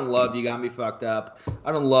I don't love You Got Me Fucked Up.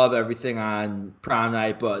 I don't love everything on Prom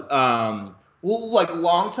Night, but like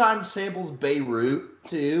longtime samples Beirut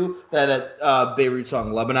too. that Beirut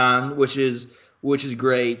song Lebanon, which is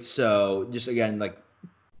great. So just again like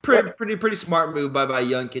pretty smart move by a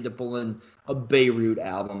young kid to pull in a Beirut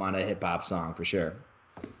album on a hip hop song for sure.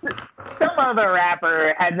 Some other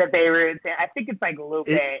rapper has a Beirut thing. I think it's like Lupe.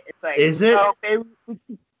 It's like, is it? Oh, Beirut,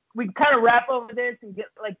 we kind of rap over this and get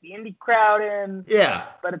like the indie crowd in. Yeah.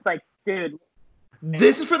 But it's like, dude.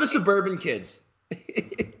 This is for the suburban kids.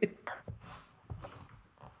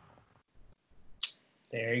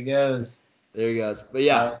 There he goes. But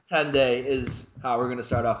yeah, 10 Day is how we're going to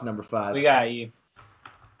start off number 5. We got you.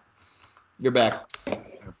 You're back.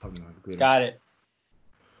 Got it.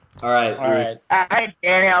 All right. All right,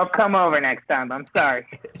 Danny, I'll come over next time. I'm sorry.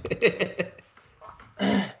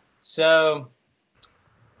 So,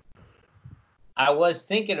 I was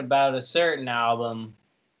thinking about a certain album,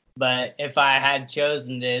 but if I had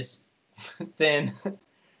chosen this, then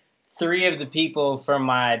 3 of the people from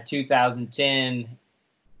my 2010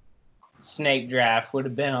 snake draft would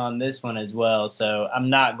have been on this one as well. So I'm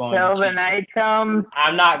not going Till to the night comes.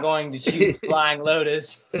 I'm not going to choose Flying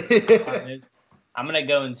Lotus on this. I'm going to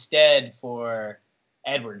go instead for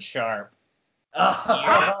Edward Sharp.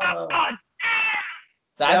 Oh.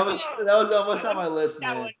 That was almost on my list,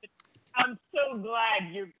 man. I'm so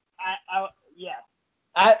glad you.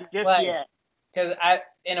 Because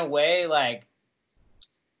in a way, like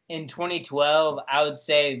in 2012, I would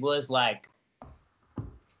say was like,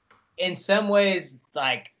 in some ways,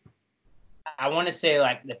 like I want to say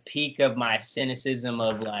like the peak of my cynicism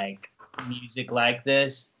of like music like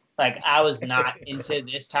this. Like I was not into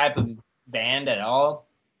this type of band at all,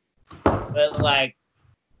 but like,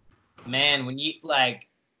 man, when you like.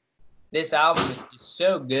 This album is just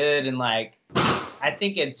so good, and like, I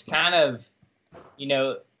think it's kind of,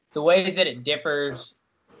 the ways that it differs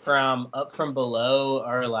from Up From Below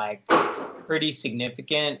are like pretty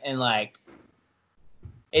significant, and like,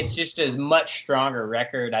 it's just a much stronger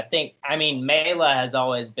record. I mean, Mela has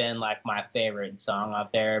always been like my favorite song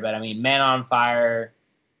off there, but I mean, Man on Fire,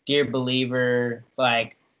 Dear Believer,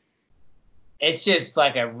 like, it's just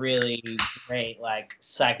like a really great like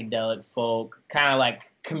psychedelic folk kind of like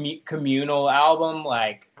communal album,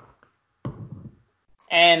 like,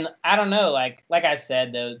 and I don't know, like I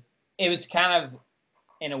said though, it was kind of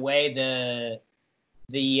in a way the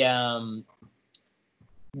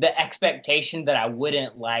expectation that I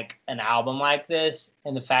wouldn't like an album like this,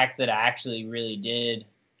 and the fact that I actually really did,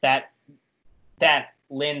 that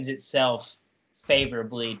lends itself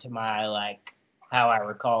favorably to my like how I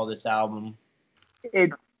recall this album.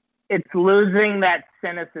 It's losing that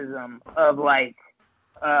cynicism of like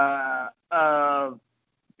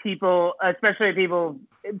people, especially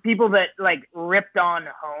people that like ripped on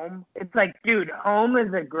Home. It's like, dude, Home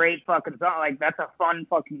is a great fucking song. Like that's a fun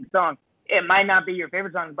fucking song. It might not be your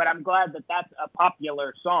favorite song, but I'm glad that that's a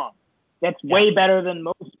popular song. That's way better than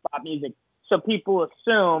most pop music. So people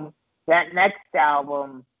assume that next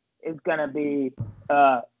album is gonna be.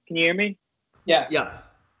 Can you hear me? Yeah. Yeah.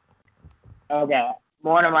 Okay.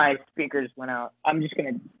 One of my speakers went out. I'm just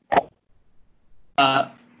gonna.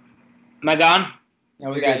 Am I gone? Yeah,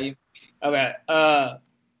 we got you. Okay.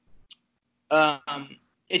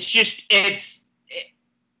 It's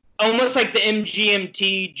almost like the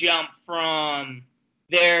MGMT jump from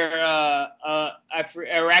their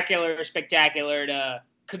Oracular Spectacular to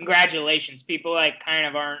Congratulations. People like kind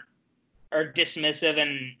of are dismissive,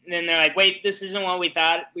 and then they're like, wait, this isn't what we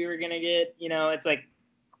thought we were gonna get. It's like.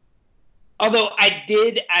 Although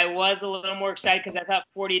I was a little more excited because I thought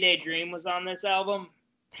 40 Day Dream was on this album.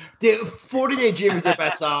 Dude, 40 Day Dream is their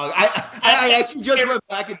best song. I actually just went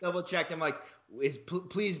back and double checked. I'm like,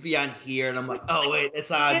 please be on here. And I'm like, oh, wait, it's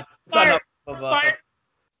on. Man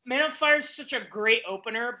on Fire is such a great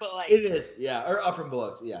opener, but like. It is, yeah. Or Up From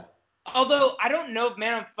Below, yeah. Although I don't know if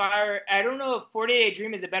Man on Fire, I don't know if 40 Day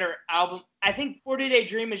Dream is a better album. I think 40 Day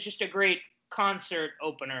Dream is just a great concert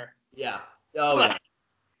opener. Yeah. Oh, yeah.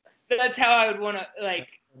 That's how I would want to, like,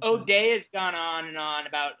 O'Day has gone on and on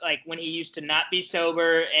about, like, when he used to not be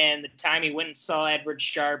sober and the time he went and saw Edward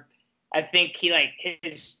Sharp. I think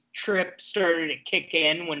his trip started to kick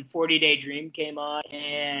in when 40 Day Dream came on,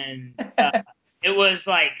 and it was,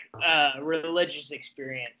 like, a religious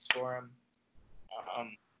experience for him.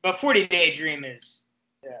 But 40 Day Dream is,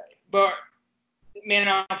 but Man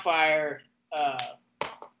on Fire,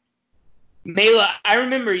 Mela. I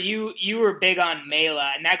remember you were big on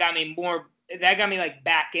Mela, and that got me like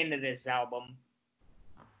back into this album.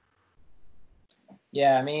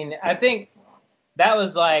 Yeah, I mean, I think that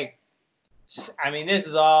was like, I mean, this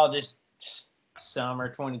is all just summer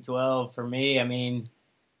 2012 for me. I mean,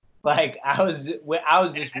 like I was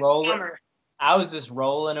just rolling. I was just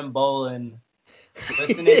rolling and bowling,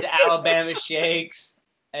 listening to Alabama Shakes,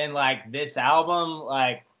 and like this album,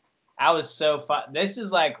 like I was so fun. This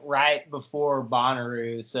is like right before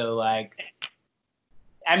Bonnaroo, so like,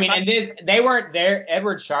 I mean, and they weren't there.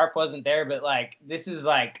 Edward Sharpe wasn't there, but like this is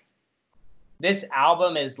like, this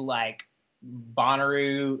album is like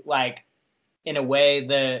Bonnaroo, like in a way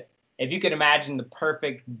that if you could imagine the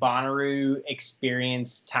perfect Bonnaroo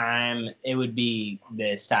experience time, it would be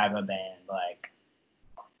this type of band. Like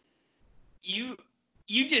you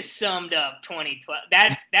just summed up 2012.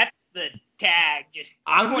 That's the tag. Just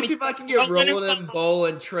I'm gonna see if I can get Rolling and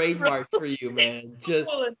Bowling trademark for you, man. Just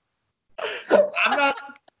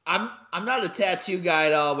I'm not a tattoo guy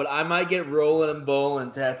at all, but I might get Rolling and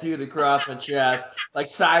Bowling tattooed across my chest, like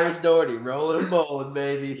Cyrus Doherty, Rolling and Bowling,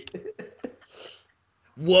 baby.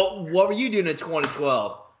 What were you doing in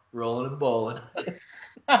 2012? Rolling and bowling.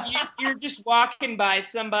 You're just walking by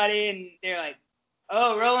somebody and they're like,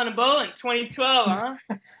 "Oh, Rolling and Bowling, 2012, huh?"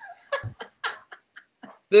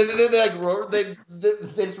 They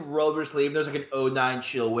just roll their sleeve. There's like an 09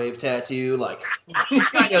 chill wave tattoo. Like, this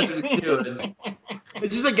guy knows what he's doing.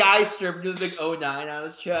 It's just a guy surfing with a big 09 on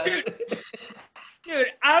his chest. Dude,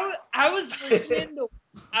 I was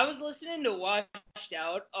listening to Washed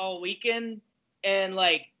Out all weekend, and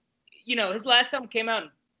like, you know, his last album came out in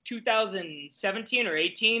 2017 or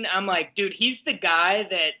 18. I'm like, dude, he's the guy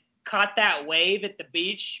that caught that wave at the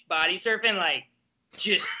beach body surfing. Like,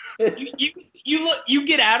 just you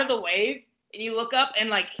get out of the wave and you look up and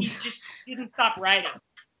like he just didn't stop riding.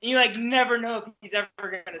 And you like never know if he's ever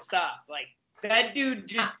gonna stop. Like that dude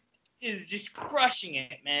just is just crushing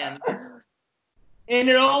it, man. And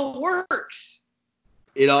it all works.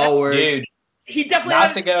 It all works. Dude, he definitely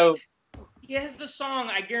not to go. He has a song,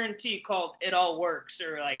 I guarantee, called "It All Works"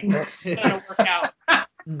 or like "It's gonna work out."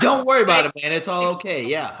 Don't worry about it, man. It's all okay.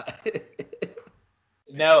 Yeah.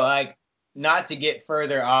 No, like not to get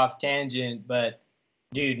further off tangent, but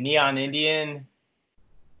dude, Neon Indian,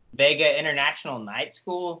 Vega International Night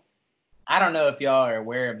School. I don't know if y'all are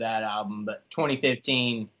aware of that album, but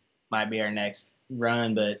 2015 might be our next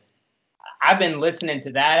run. But I've been listening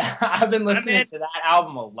to that. I've been listening to that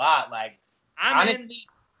album a lot. Like honestly,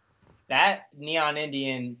 that Neon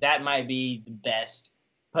Indian, that might be the best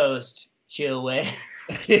post chill wave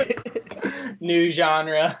new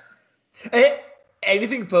genre.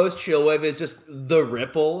 Anything post chill wave is just the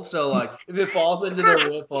ripple. So like if it falls into the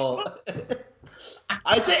ripple,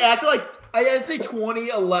 I'd say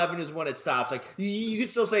 2011 is when it stops. Like you can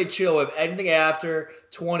still say chill wave. Anything after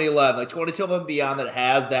 2011, like 2012 and beyond, that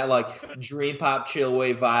has that like dream pop chill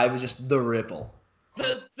wave vibe is just the ripple.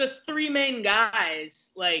 The three main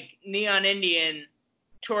guys like Neon Indian,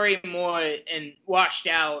 Tori Moy, and Washed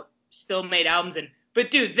Out still made albums, but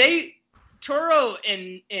dude, Toro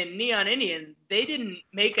and Neon Indian, they didn't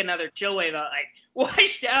make another chill wave out. Like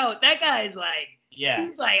Washed Out, that guy's like, yeah,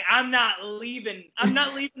 he's like, I'm not leaving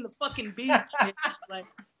the fucking beach, bitch. Like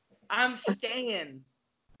I'm staying.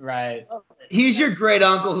 Right. He's your great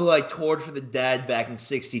uncle who like toured for the Dead back in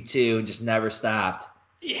 '62 and just never stopped.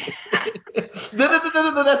 Yeah. That's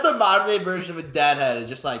the modern day version of a Deadhead. It's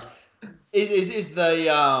just like is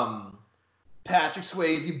the Patrick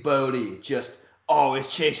Swayze Bodie just always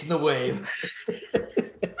chasing the wave.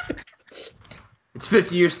 It's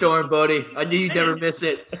 50-year storm, Bodie. I knew you'd never miss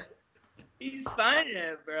it. He's finding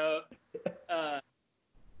it, bro. All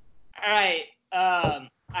right.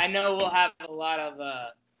 I know we'll have a lot of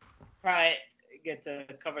probably get to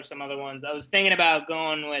cover some other ones. I was thinking about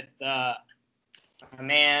going with my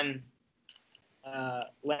man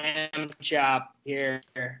Lamb Chop here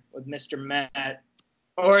with Mr. Met.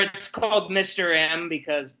 Or it's called Mr. M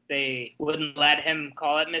because they wouldn't let him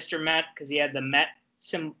call it Mr. Met because he had the Met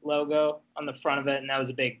logo on the front of it, and that was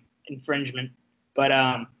a big infringement. But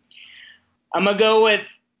I'm going to go with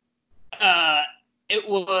it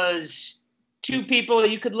was two people.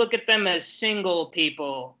 You could look at them as single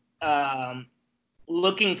people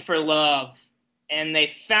looking for love. And they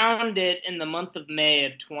found it in the month of May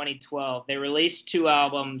of 2012. They released two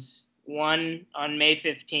albums, one on May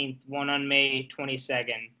 15th, one on May 22nd.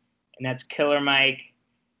 And that's Killer Mike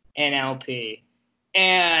and LP.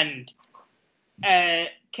 And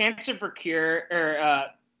Cancer for Cure,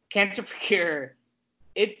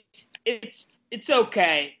 it's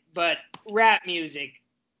okay. but rap music,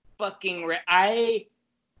 I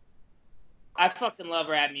fucking love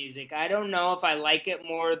rap music. I don't know if I like it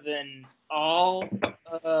more than all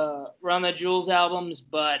Run the Jewels albums,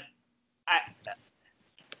 but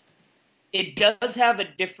it does have a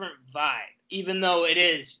different vibe, even though it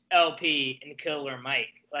is LP and Killer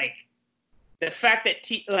Mike. Like the fact that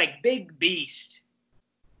Big Beast,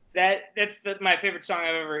 that's my favorite song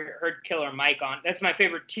I've ever heard Killer Mike on. That's my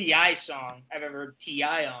favorite T.I. song I've ever heard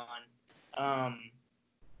T.I. on.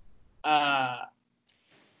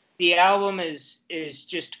 The album is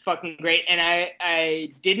just fucking great, and I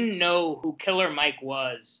didn't know who Killer Mike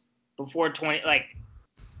was before Killer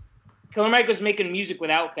Mike was making music with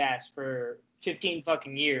Outkast for 15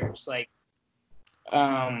 fucking years. Like,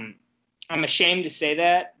 I'm ashamed to say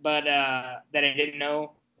that, but that I didn't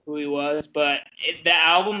know who he was. But the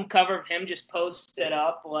album cover of him just posted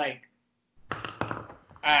up, like,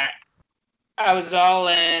 I was all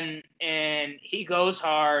in, and he goes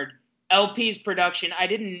hard. LP's production, I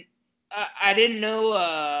didn't know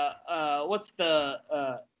what's the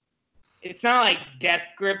it's not like Death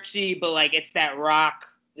Gripsy, but like it's that rock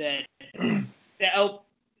that the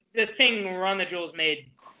thing Run the Jewels made,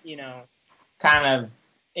 you know, kind of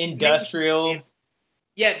industrial.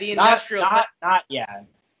 Yeah, the industrial, not yeah,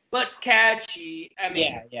 but catchy. I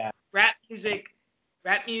mean, yeah. Rap music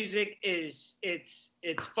is it's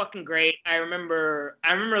fucking great. I remember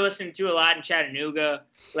listening to a lot in Chattanooga,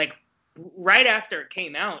 like right after it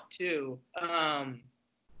came out too.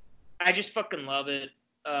 I just fucking love it.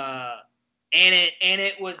 And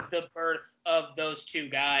it was the birth of those two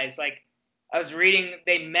guys. Like, I was reading,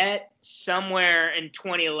 they met somewhere in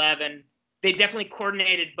 2011. They definitely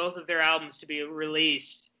coordinated both of their albums to be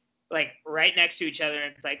released, like, right next to each other.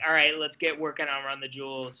 And it's like, all right, let's get working on Run the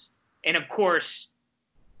Jewels. And, of course,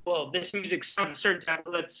 well, this music sounds a certain time.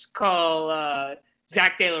 Let's call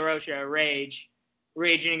Zach De La Rocha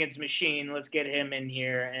Raging Against the Machine. Let's get him in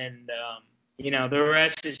here. And, you know, the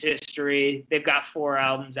rest is history. They've got 4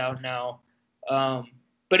 albums out now.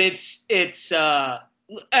 But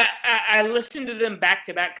I listened to them back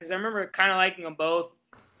to back because I remember kind of liking them both.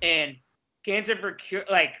 And Cancer for Cure,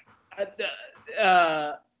 like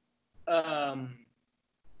The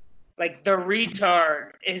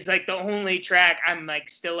Retard is like the only track I'm like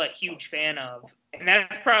still a huge fan of, and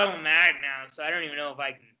that's problematic now. So I don't even know if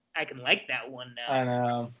I can like that one now. I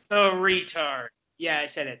know. The Retard. Yeah, I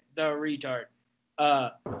said it. The Retard.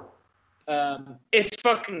 It's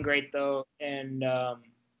fucking great though, and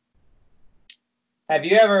have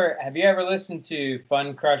you ever listened to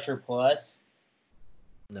Fun Crusher Plus?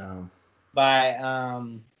 No. By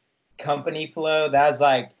Company Flow. That was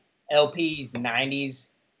like LP's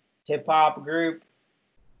 90s hip hop group.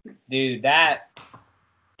 Dude, that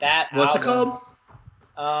What's album, it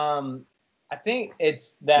called? I think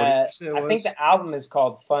it's that. I think the album is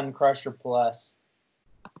called Fun Crusher Plus.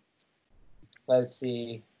 Let's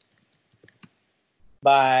see.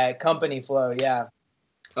 By Company Flow, yeah.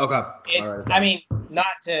 Okay. It's, right. I mean,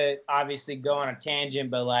 not to obviously go on a tangent,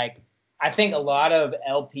 but like, I think a lot of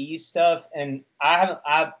LP stuff, and I've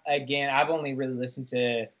only really listened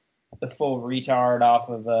to the full Retard off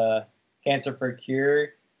of Cancer for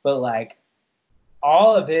Cure, but like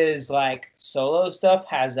all of his like solo stuff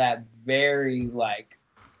has that very like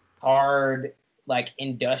hard like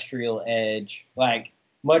industrial edge, like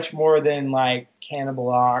much more than like Cannibal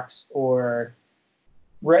Ox or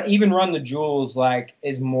even Run the Jewels, like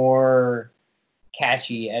is more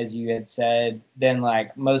catchy, as you had said, than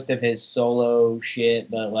like most of his solo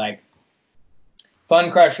shit. But like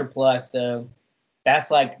Fun Crusher Plus, though,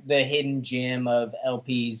 that's like the hidden gem of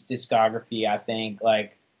LP's discography, I think,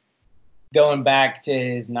 like going back to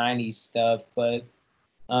his 90s stuff. But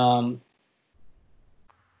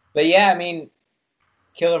yeah, I mean,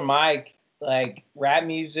 Killer Mike, like rap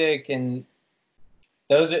music, and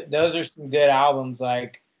those are some good albums.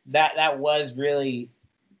 Like that was really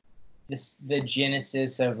the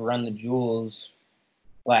genesis of Run the Jewels,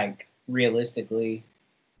 like realistically.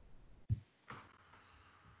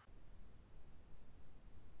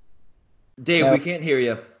 Dave, No. we can't hear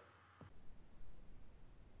you.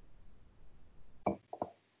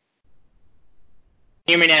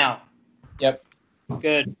 hear me now. Yep.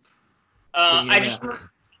 Good. I just listened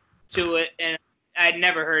to it, and I'd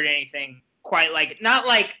never heard anything quite like it. Not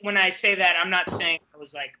like when I say that, I'm not saying it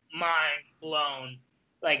was like mind blown,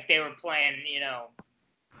 like they were playing, you know,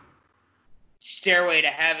 Stairway to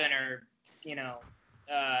Heaven or, you know,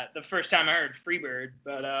 the first time I heard Freebird,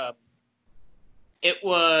 but it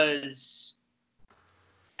was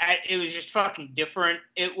just fucking different.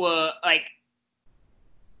 It was like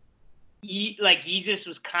Yeezus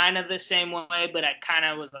was kind of the same way, but I kind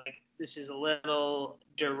of was like, this is a little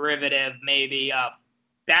derivative maybe of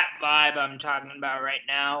that vibe I'm talking about right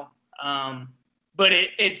now. But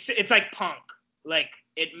it's like punk, like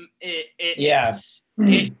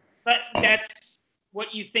but that's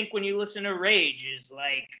what you think when you listen to Rage is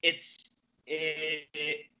like it's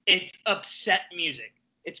upset music,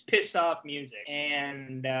 it's pissed off music,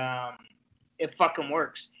 and it fucking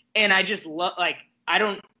works. And I just love I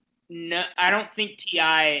don't think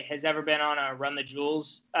T.I. has ever been on a Run the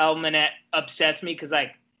Jewels album, and that upsets me because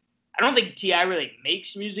I don't think T.I. really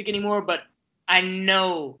makes music anymore, but I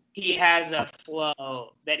know he has a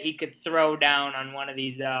flow that he could throw down on one of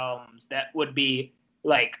these albums that would be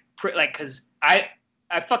because I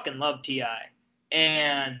fucking love T.I.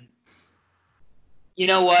 And you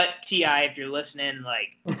know what, T.I., if you're listening,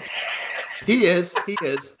 he is.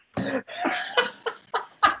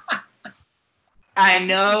 I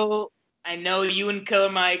know you and Killer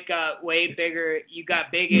Mike got way bigger. You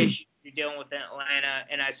got big issues you're dealing with in Atlanta,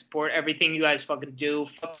 and I support everything you guys fucking do.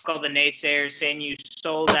 Fuck all the naysayers saying you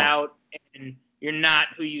sold out and you're not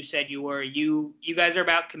who you said you were. You guys are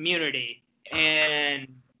about community, and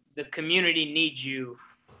the community needs you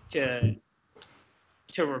to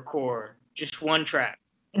record just one track.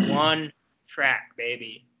 One track,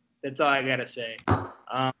 baby. That's all I gotta say.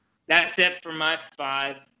 That's it for my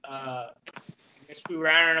 5. I guess we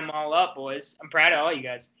rounded them all up, boys. I'm proud of all you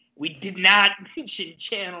guys. We did not mention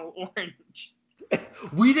Channel Orange.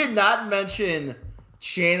 We did not mention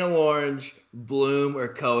Channel Orange, Bloom, or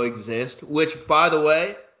Coexist, which, by the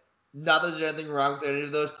way, not that there's anything wrong with any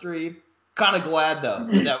of those 3. Kind of glad, though,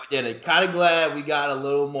 that we did it. Kind of glad we got a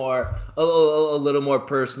little more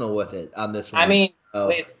personal with it on this one. I mean,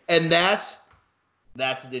 and that's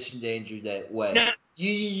Edition Danger Day way. No.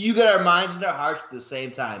 You got our minds and our hearts at the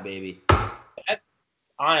same time, baby.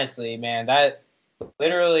 Honestly, man, that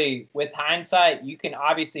literally, with hindsight, you can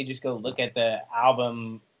obviously just go look at the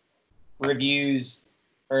album reviews,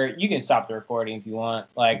 or you can stop the recording if you want.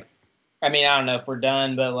 I don't know if we're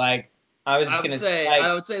done, but I would say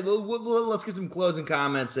let's get some closing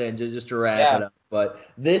comments in just to wrap it up. But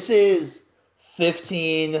this is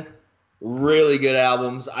 15 really good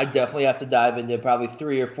albums. I definitely have to dive into probably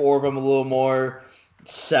 3 or 4 of them a little more.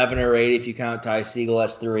 7 or 8 if you count Ty Segall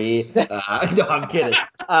as 3. No, I'm kidding.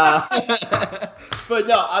 But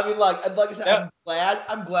no, I mean, like I said,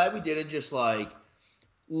 I'm glad we didn't just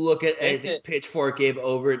look at anything Pitchfork gave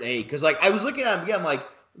over an 8, because I was looking at them again,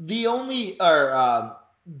 the only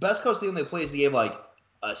Best Coast the only place they gave a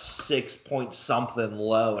 6 point something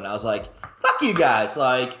low, and I was like, fuck you guys,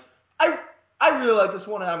 I really like this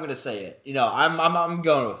one, and I'm gonna say it. I'm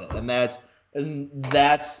going with it, and that's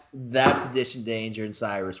Edition Danger and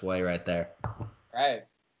Cyrus way right there. Right.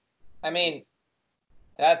 I mean,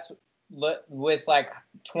 that's with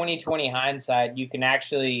 2020 hindsight, you can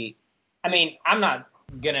actually. I mean, I'm not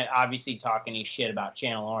gonna obviously talk any shit about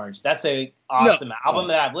Channel Orange. That's a awesome album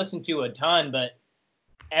that I've listened to a ton, but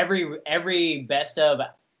every best of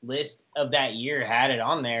list of that year had it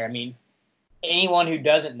on there. I mean, anyone who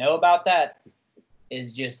doesn't know about that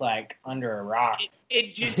is just under a rock.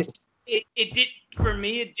 It did for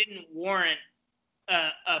me. It didn't warrant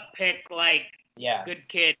a pick Good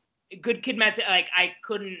Kid, Matt. I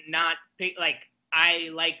couldn't not pick. I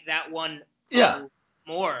like that one.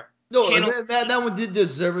 More. No, that one did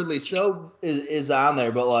deservedly so is on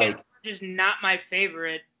there, but just not my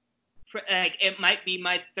favorite. It might be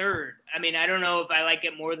my 3rd. I mean, I don't know if I like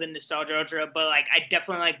it more than Nostalgia Ultra, but I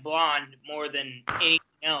definitely like Blonde more than anything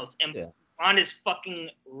else. And Blonde is fucking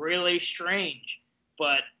really strange,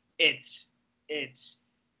 but it's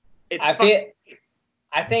I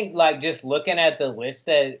think just looking at the list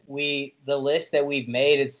that we've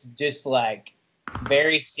made, it's just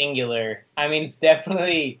very singular. I mean, it's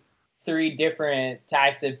definitely 3 different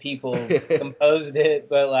types of people composed it,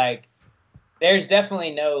 but there's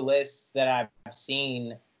definitely no lists that I've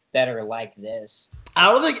seen that are like this.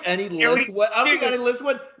 I don't think any list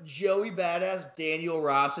went Joey Badass, Daniel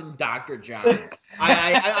Ross, and Dr. John.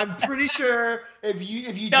 I'm pretty sure if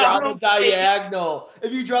you draw the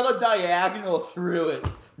diagonal through it,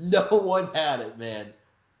 no one had it, man.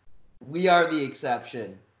 We are the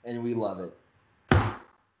exception, and we love it.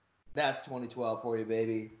 That's 2012 for you,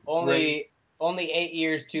 baby. Only 8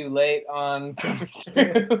 years too late on.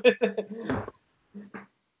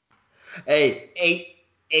 Hey,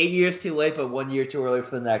 8 years too late, but 1 year too early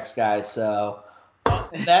for the next guy. So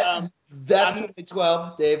that's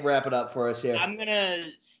 2012. Dave, wrap it up for us here. I'm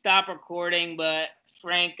gonna stop recording, but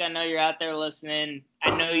Frank, I know you're out there listening.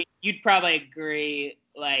 I know you'd probably agree.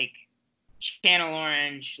 Channel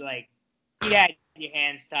Orange, your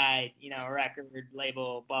hands tied, record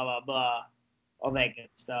label, blah blah blah, all that good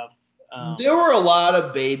stuff. There were a lot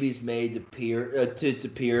of babies made to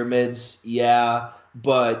pyramids, yeah,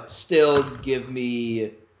 but still give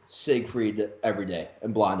me Siegfried every day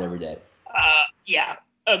and Blonde every day. Yeah,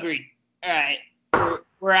 agreed. All right,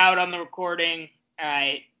 we're out on the recording. All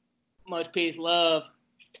right, much peace, love.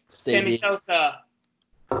 Stay Sammy deep. Sosa.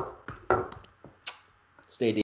 Stay deep.